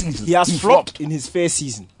has 6 seasons. He has flopped in his first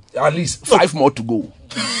season. At least 5 more to go.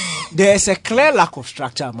 There is a clear lack of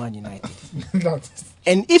structure at Man United.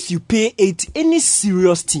 And if you pay any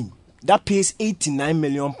serious team that pays £89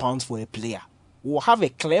 million for a player, will have a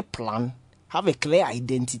clear plan, have a clear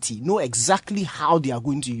identity, know exactly how they are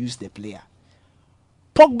going to use the player.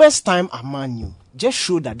 Pogba's time at Man U just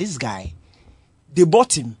showed that this guy, they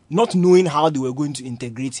bought him not knowing how they were going to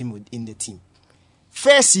integrate him in the team.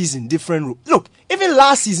 First season, different role. Look, even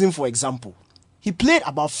last season, for example, he played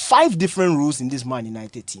about 5 different roles in this Man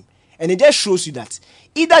United team. And it just shows you that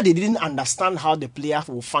either they didn't understand how the player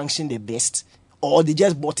will function the best, or they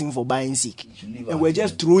just bought him for buying sake. And we're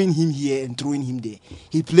just throwing him here and throwing him there.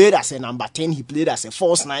 He played as a number 10, he played as a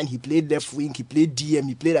false 9, he played left wing, he played DM,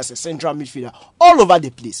 he played as a central midfielder, all over the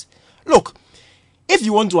place. Look, if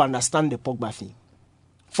you want to understand the Pogba thing,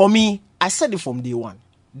 for me, I said it from day one.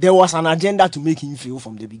 There was an agenda to make him fail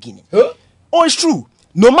from the beginning. Huh? Oh, it's true.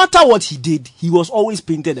 No matter what he did, he was always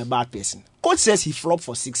painted a bad person. Coach says he flopped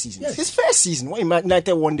for 6 seasons. Yes. His first season, when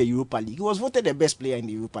United won the Europa League, he was voted the best player in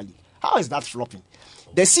the Europa League. How is that flopping?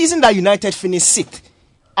 The season that United finished 6th,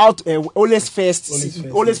 out Ole's first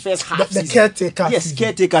half The season. caretaker Yes, season.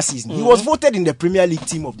 caretaker season. He was voted in the Premier League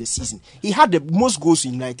team of the season. He had the most goals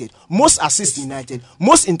in United, most assists in United,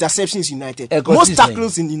 most interceptions in United, most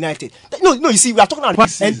tackles in United. No, you see, we are talking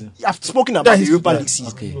about and I've spoken about the Europa League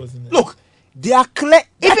season. Okay. Look, they are clear.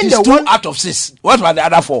 That Even is the 2 one, out of 6. What were the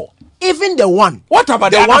other 4? even the one, What about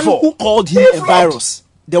the the other one 4? who called him He a flopped. virus,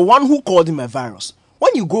 the one who called him a virus.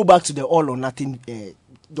 When you go back to the All or Nothing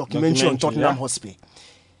documentary on Tottenham Hotspur,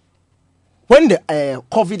 when the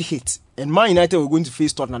COVID hit and Man United were going to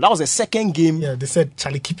face Tottenham, that was the second game. Yeah, they said,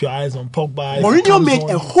 Charlie, keep your eyes on Pogba. If he Mourinho comes made on,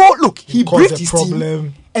 a whole look. He cause briefed a his problem.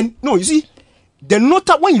 team, and no, you see, the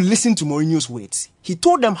nota when you listen to Mourinho's words, he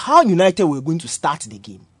told them how United were going to start the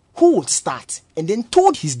game, who would start, and then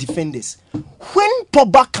told his defenders, when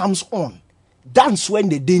Pogba comes on, that's when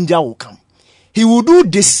the danger will come. He will do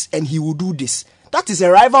this and he will do this. That is a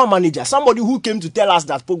rival manager, somebody who came to tell us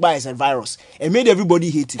that Pogba is a virus and made everybody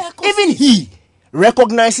hate him. Even he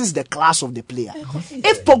recognizes the class of the player.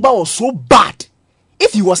 If Pogba was so bad,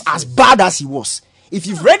 if he was as bad as he was, if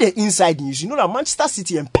you've read the inside news, you know that Manchester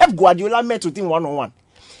City and Pep Guardiola met with him one-on-one.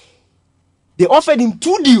 They offered him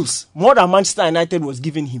 2 deals more than Manchester United was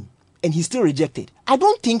giving him, and he still rejected. I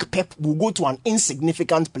don't think Pep will go to an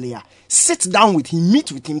insignificant player, sit down with him,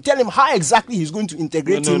 meet with him, tell him how exactly he's going to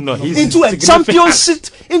integrate him he's into a championship,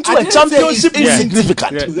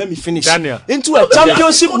 insignificant. Yeah. Let me finish. Daniel. Into a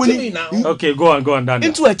championship Go to me winning. now. Okay, go on, Daniel.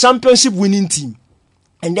 Into a championship winning team,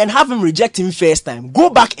 and then have him reject him first time, go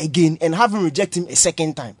back again and have him reject him a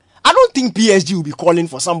second time. I don't think PSG will be calling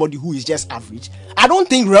for somebody who is just average. I don't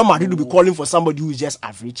think Real Madrid will be calling for somebody who is just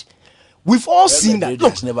average. We've all seen that.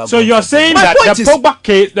 Look, So you're saying my that point the is- Pogba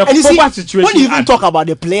case, the and you see, Pogba situation, when you even had- talk about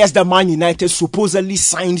the players that Man United supposedly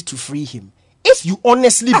signed to free him, if you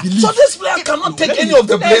honestly believe, So this player cannot take any of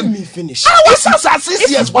the Let blame. me finish. I was assist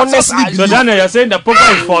If yes, you but honestly honestly, so Daniel, you're saying that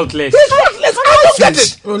Pogba is faultless. he's worthless. I don't get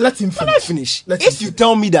it. Oh, let him Can I finish. finish? Let If him you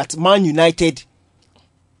tell me that Man United,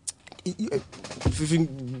 if you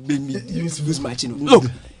made me lose my chin. Look,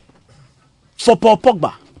 for Paul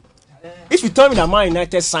Pogba, if you tell me that Man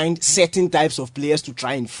United signed certain types of players to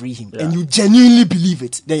try and free him, and you genuinely believe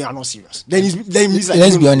it, then you are not serious. Then it's like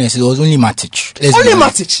Let's be honest, it was only Matic. Let's only be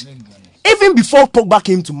honest. Matic. Even before Pogba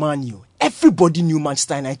came to Man U, Everybody knew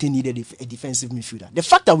Manchester United needed a defensive midfielder. The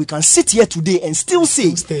fact that we can sit here today and still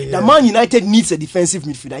say that Man United needs a defensive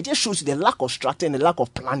midfielder, it just shows you the lack of structure and the lack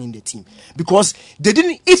of plan in the team. Because they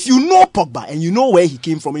didn't, if you know Pogba and you know where he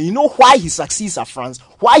came from and you know why he succeeds at France,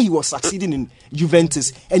 why he was succeeding in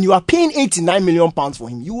Juventus, and you are paying £89 million for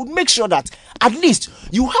him, you would make sure that at least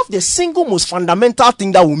you have the single most fundamental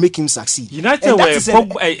thing that will make him succeed. United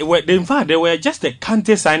in fact, they were just a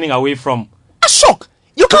Kante signing away from a shock.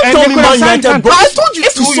 You can't tell me Man United, bro. I told you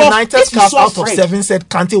 2 United scouts out of 7 said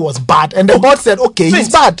Kante was bad, and the board said, okay,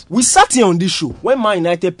 he's bad. We sat here on this show when Man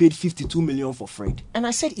United paid 52 million for Fred, and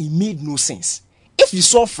I said it made no sense. If you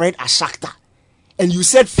saw Fred at Shakhtar, and you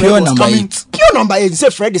said Fred was coming, pure number 8, you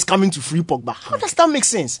said Fred is coming to free Pogba, how does that make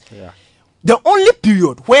sense? Yeah. The only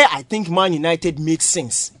period where I think Man United made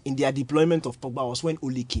sense in their deployment of Pogba was when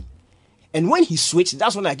Ole came. And when he switched,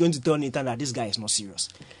 that's when I going to tell Nathan that this guy is not serious.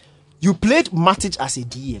 You played Matic as a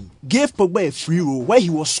DM, gave Pogba a free role where he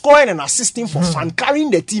was scoring and assisting for fun, carrying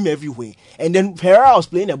the team everywhere. And then Herrera was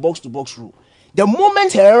playing a box-to-box role. The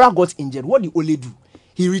moment Herrera got injured, what did Ole do?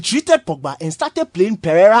 He retreated Pogba and started playing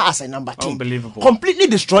Pereira as a number 10. Unbelievable. Completely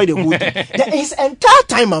destroyed the whole thing. His entire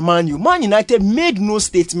time at Man United made no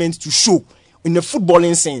statements to show in the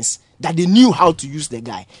footballing sense that they knew how to use the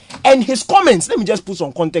guy. And his comments, let me just put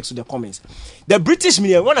some context to the comments. The British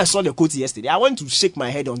media, when I saw the quote yesterday, I went to shake my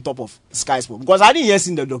head on top of Sky Sport because I didn't yet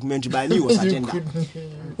see the documentary, but I knew it was agenda.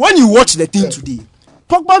 When you watch the thing today,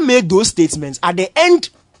 Pogba made those statements at the end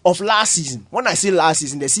of last season. When I say last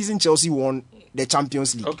season, the season Chelsea won the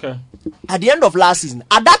Champions League. Okay. At the end of last season,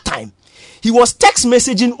 at that time, he was text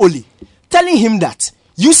messaging Ole, telling him that,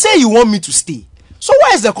 you say you want me to stay. So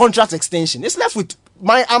where is the contract extension? It's left with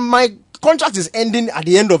my contract is ending at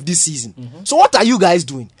the end of this season. So what are you guys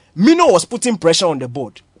doing? Mino was putting pressure on the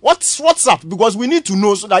board. What's up? Because we need to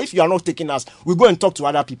know so that if you are not taking us, we go and talk to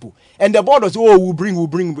other people. And the board was, we'll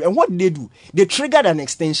bring. And what did they do? They triggered an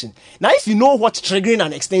extension. Now, if you know what triggering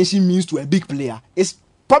an extension means to a big player, it's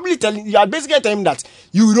probably you are basically telling him that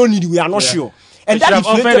you don't need it, we are not sure. And that is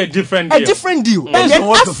offered a different deal. And then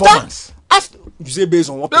after you say based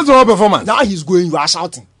on what? Based on what performance? Now he's going, you are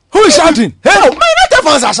shouting. Who is shouting? Hey, no, My United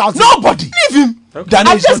fans are shouting. Nobody. Leave him. Okay.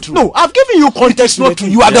 Danny, it's not true. No, I've given you context. It's not true.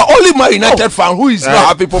 You are the only Man United fan who is not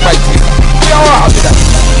happy for my team. We are all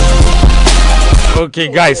happy.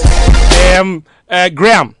 Okay, guys.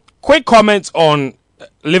 Graham, quick comments on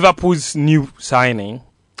Liverpool's new signing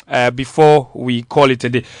before we call it a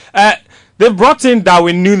day. They brought in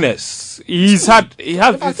Darwin Núñez. We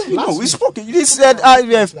spoke. He said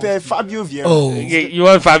Fabio Vieira. Oh, you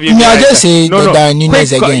want Fabio? I just say Darwin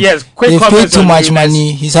Núñez again. Yes, they paid too much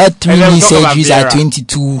money. He's had 3 knee surgeries at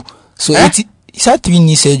 22. So he's had 3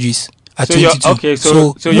 knee surgeries at 22. Okay,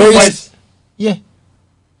 so your point, yeah,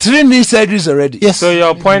 3 knee surgeries already. Yes. So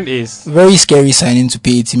your point is very scary signing to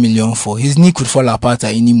pay 80 million for. His knee could fall apart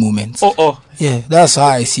at any moment. Oh. Yeah, that's how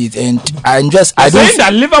I see it. And I don't saying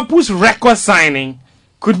that Liverpool's record signing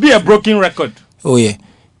could be a broken record. Oh yeah.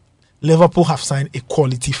 Liverpool have signed a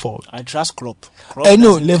quality forward. I trust Klopp. I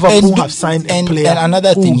know Liverpool have signed a player. And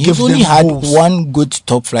another thing, he's only had goals. 1 good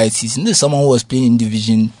top flight season. This is someone who was playing in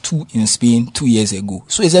Division 2 in Spain 2 years ago.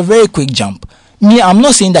 So it's a very quick jump. I'm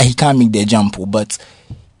not saying that he can't make the jump, but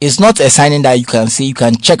it's not a signing that you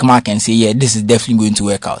can check mark and say, yeah, this is definitely going to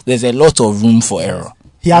work out. There's a lot of room for error.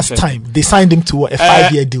 He has time. They signed him to a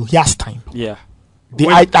 5-year deal. He has time. Yeah.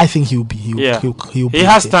 I think he'll be. He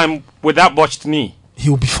has time with that botched knee.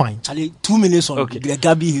 He'll be fine. Charlie, 2 minutes on the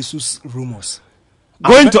Gabi Jesus rumors.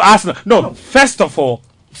 Going to Arsenal. No, first of all,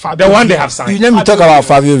 the one they have signed. Let me talk about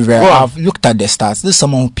Fabio Vieira. I've looked at the stats. This is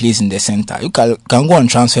someone who plays in the center. You can go on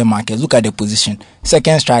transfer markets. Look at the position.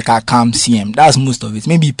 Second striker, Cam, CM. That's most of it.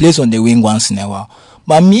 Maybe he plays on the wing once in a while.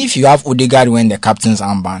 But if you have Odegaard wearing the captain's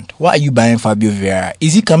armband, why are you buying Fabio Vieira?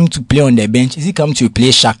 Is he coming to play on the bench? Is he coming to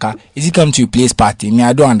replace Xhaka? Is he coming to replace Partey?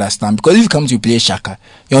 I don't understand. Because if you come to replace Xhaka,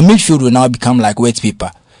 your midfield will now become like wet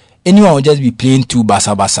paper. Anyone will just be playing too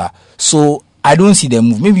basa. So I don't see the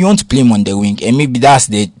move. Maybe you want to play him on the wing, and maybe that's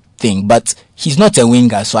the thing. But he's not a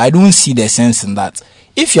winger, so I don't see the sense in that.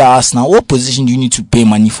 If you're Arsenal, what position do you need to pay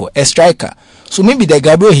money for? A striker. So maybe the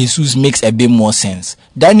Gabriel Jesus makes a bit more sense.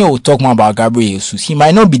 Daniel will talk more about Gabriel Jesus. He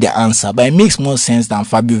might not be the answer, but it makes more sense than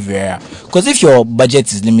Fabio Vieira. Because if your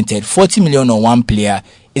budget is limited, 40 million on one player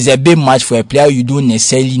is a bit much for a player you don't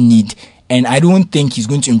necessarily need. And I don't think he's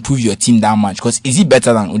going to improve your team that much. Because is he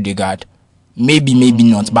better than Odegaard? Maybe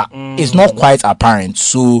not. But it's not quite apparent.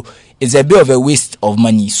 So it's a bit of a waste of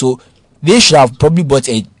money. So they should have probably bought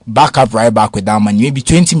a backup right back with that money. Maybe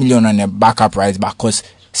 20 million on a backup right back. Because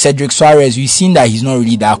Cedric Soares, we've seen that he's not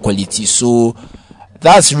really that quality. So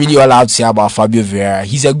That's really all I have to say about Fabio Vieira.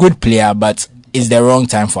 He's a good player, but it's the wrong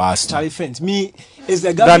time for us. Charlie Fent, it's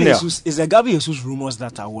the Gabi Jesus rumors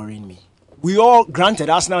that are worrying me. We all granted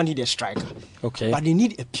Arsenal need a striker, Okay. but they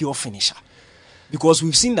need a pure finisher. Because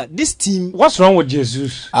we've seen that this team. What's wrong with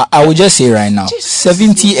Jesus? I will just say right now,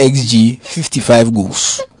 70 XG, 55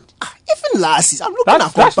 goals. Even last season, I'm looking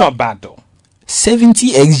at That's not bad though.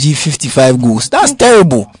 70 XG, 55 goals. That's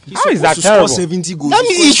terrible. How is that to terrible? Score 70 goals. That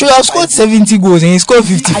means he should have scored 70 goals and he scored I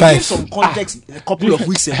gave 55. some context a couple of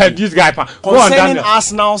weeks ago. This guy, go on, Concerning Daniel.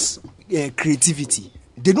 Arsenal's creativity,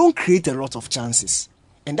 they don't create a lot of chances.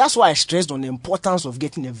 And that's why I stressed on the importance of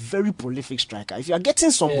getting a very prolific striker. If you are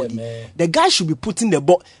getting somebody, the guy should be putting the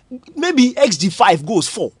ball. Maybe XG5 goes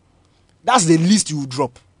 4. That's the least you will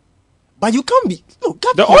drop. But you can't be. No,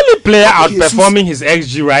 The only player outperforming his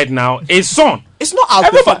XG right now is Son. It's not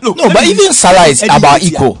Everybody- outperforming. Look, No, but even Salah is about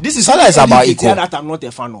equal. This is Salah is about Eddie equal. Nketiah that I'm not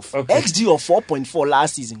a fan of. Okay. XG of 4.4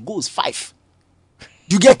 last season goes 5.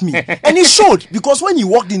 You get me? And it showed because when he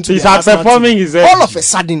walked into He's the Arsenal outperforming team, his all XG. of a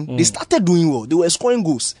sudden they started doing well. They were scoring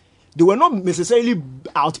goals. They were not necessarily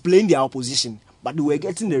outplaying their opposition, but they were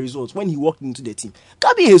getting the results when he walked into the team.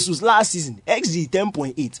 Gabi Jesus last season, XG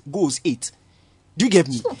 10.8, goals 8. Do you get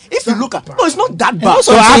me? If you look at it's not that bad.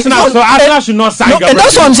 So Arsenal should not sign No, and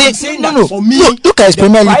that's what I'm Gabriel. saying. that No. for me, Look at his the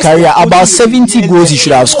Premier League price career. they're About quoting 70 is goals he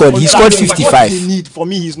should have scored. He scored What they 55. need, for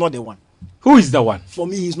me, he's not the one. Who is the one? For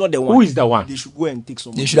me, he's not the one. Who is the one? They should go and take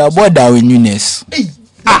someone. They should have bought Darwin Nunes.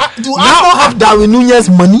 Do Arsenal have Darwin Nunez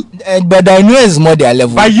money? But Darwin Nunes is more their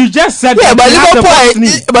level. But you just said Yeah, that but he has a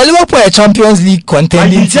Bosnia. Liverpool are Champions League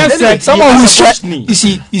contending But you just team. said Someone he who's has a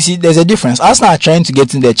Bosnia. you see, there's a difference. Arsenal are trying to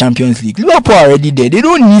get in the Champions League. Liverpool are already there. They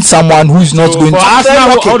don't need someone who's not So going for to.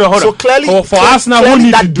 Arsenal, Okay, hold on. So clearly, for Arsenal, who clearly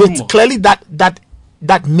need that to do bit, more? clearly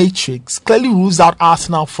that matrix clearly rules out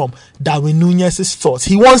Arsenal from Darwin Nunez's thoughts.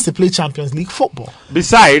 He wants to play Champions League football.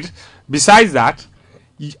 Besides that,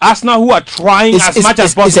 Arsenal, who are trying It's- as much as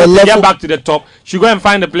it's a possible to level- get back to the top, should go and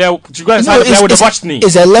find a player. Should go and No, sign a player with a it's, watch knee.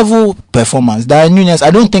 it's a level performance. Darwin Nunes,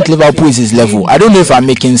 I don't think Liverpool is his level. I don't know if I'm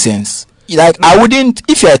making sense. Like, I wouldn't,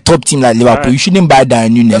 if you're a top team like Liverpool, you shouldn't buy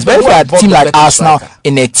Darwin Nunes. But if you're a team like Arsenal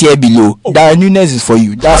in a tier below, Darwin Nunes is for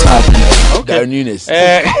you. That's how I feel. Darwin Nunes.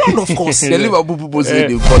 Of course. The Liverpool people say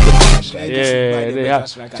they've got the best striker. Yeah, they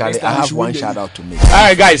have. Charlie, I have one shout out to make. All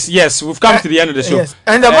right, guys. Yes, we've come to the end of the show. Yes,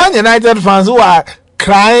 and the Man United fans who are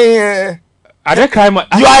crying, Are they crying?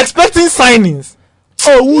 you are expecting signings.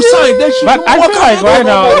 Oh, who signed? They should But I feel like right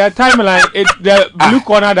now, no. the timeline, the blue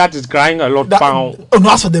corner that is crying a lot. Pound. Oh no,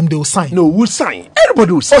 as for them, they will sign. No, who sign?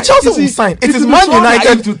 Everybody will sign. Oh, Chelsea You see, will sign. It this is the Man one I United.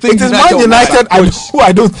 used to think It is United Man will United, sign. who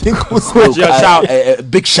I don't think will sign. Your shout. A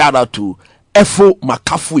big shout out to Efo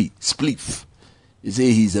McCaffrey Spliff. You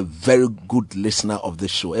say he's a very good listener of the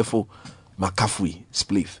show. Efo McCaffrey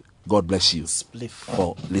Spliff. God bless you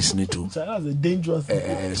for listening to That's a dangerous.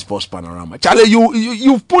 Sports Panorama. Charlie,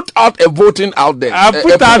 you put out a voting out there. I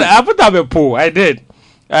put up a poll. I did.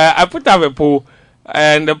 I put up a poll,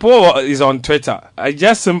 and the poll is on Twitter. I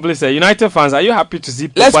just simply say, United fans, are you happy to see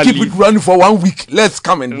Let's Pogba keep leave? it running for 1 week. Let's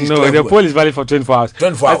come and No, destroy the everybody. poll is valid for 24 hours.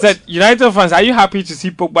 24 I hours. said, United fans, are you happy to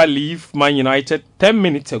see Pogba leave Man United 10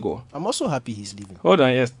 minutes ago? I'm also happy he's leaving. Hold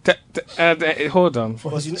on, yes. Hold on.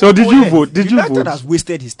 Because So did you vote? Did you United vote? has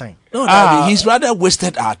wasted his time. No, Daddy, he's rather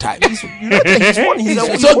wasted our time. United,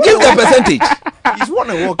 So give the percentage. He's won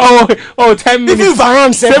a World Cup. Oh, 10 minutes. Even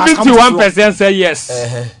Varane said has come to 71% said yes.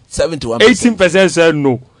 71%. 18% said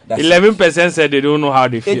no. That's 11% said they don't know how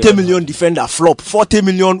they feel. 80 million defender flop. 40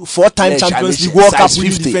 million four-time Yeah, Champions Charlie, League World Cup size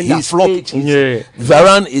winning 50. defender His flop. age is- Yeah.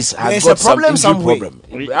 Varane has There's got a problem some injury somewhere.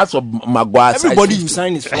 problem. That's what Maguire. size Everybody 50. you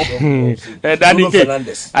sign is flop. Danny Bruno K,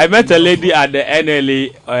 Fernandes. I met a lady at the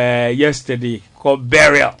NLA yesterday called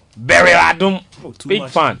Burial. Burial Adum. too Big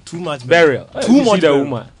much, fan. too much, Burial. Too You much see the Burial.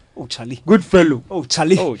 woman. Oh, Charlie. Good fellow. Oh,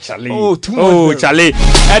 Charlie. Oh, Charlie. Oh, too much. Oh, Burial. Charlie.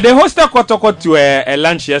 They hosted Kotoko to a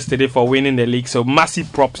lunch yesterday for winning the league. So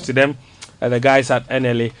massive props to them. The guys at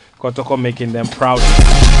NLA. Kotoko making them proud.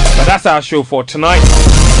 But that's our show for tonight.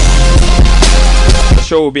 The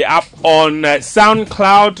show will be up on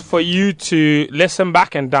SoundCloud for you to listen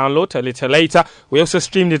back and download a little later. We also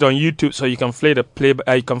streamed it on YouTube, so you can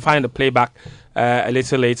you can find the playback a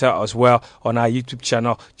little later as well on our YouTube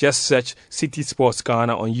channel. Just search City Sports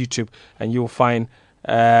Ghana on YouTube, and you'll find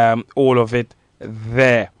all of it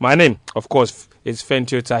there. My name, of course, is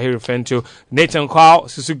Fentio Tahiru Fentio. Nathan Carl,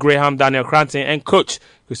 Susu Graham, Daniel Cranton, and Coach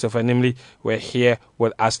Christopher Nimley were here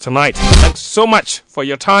with us tonight. Thanks so much for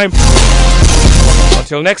your time.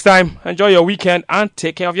 Until next time, enjoy your weekend and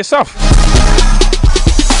take care of yourself.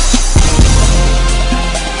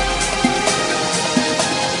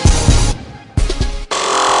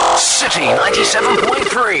 City City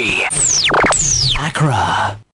 97.3. Accra.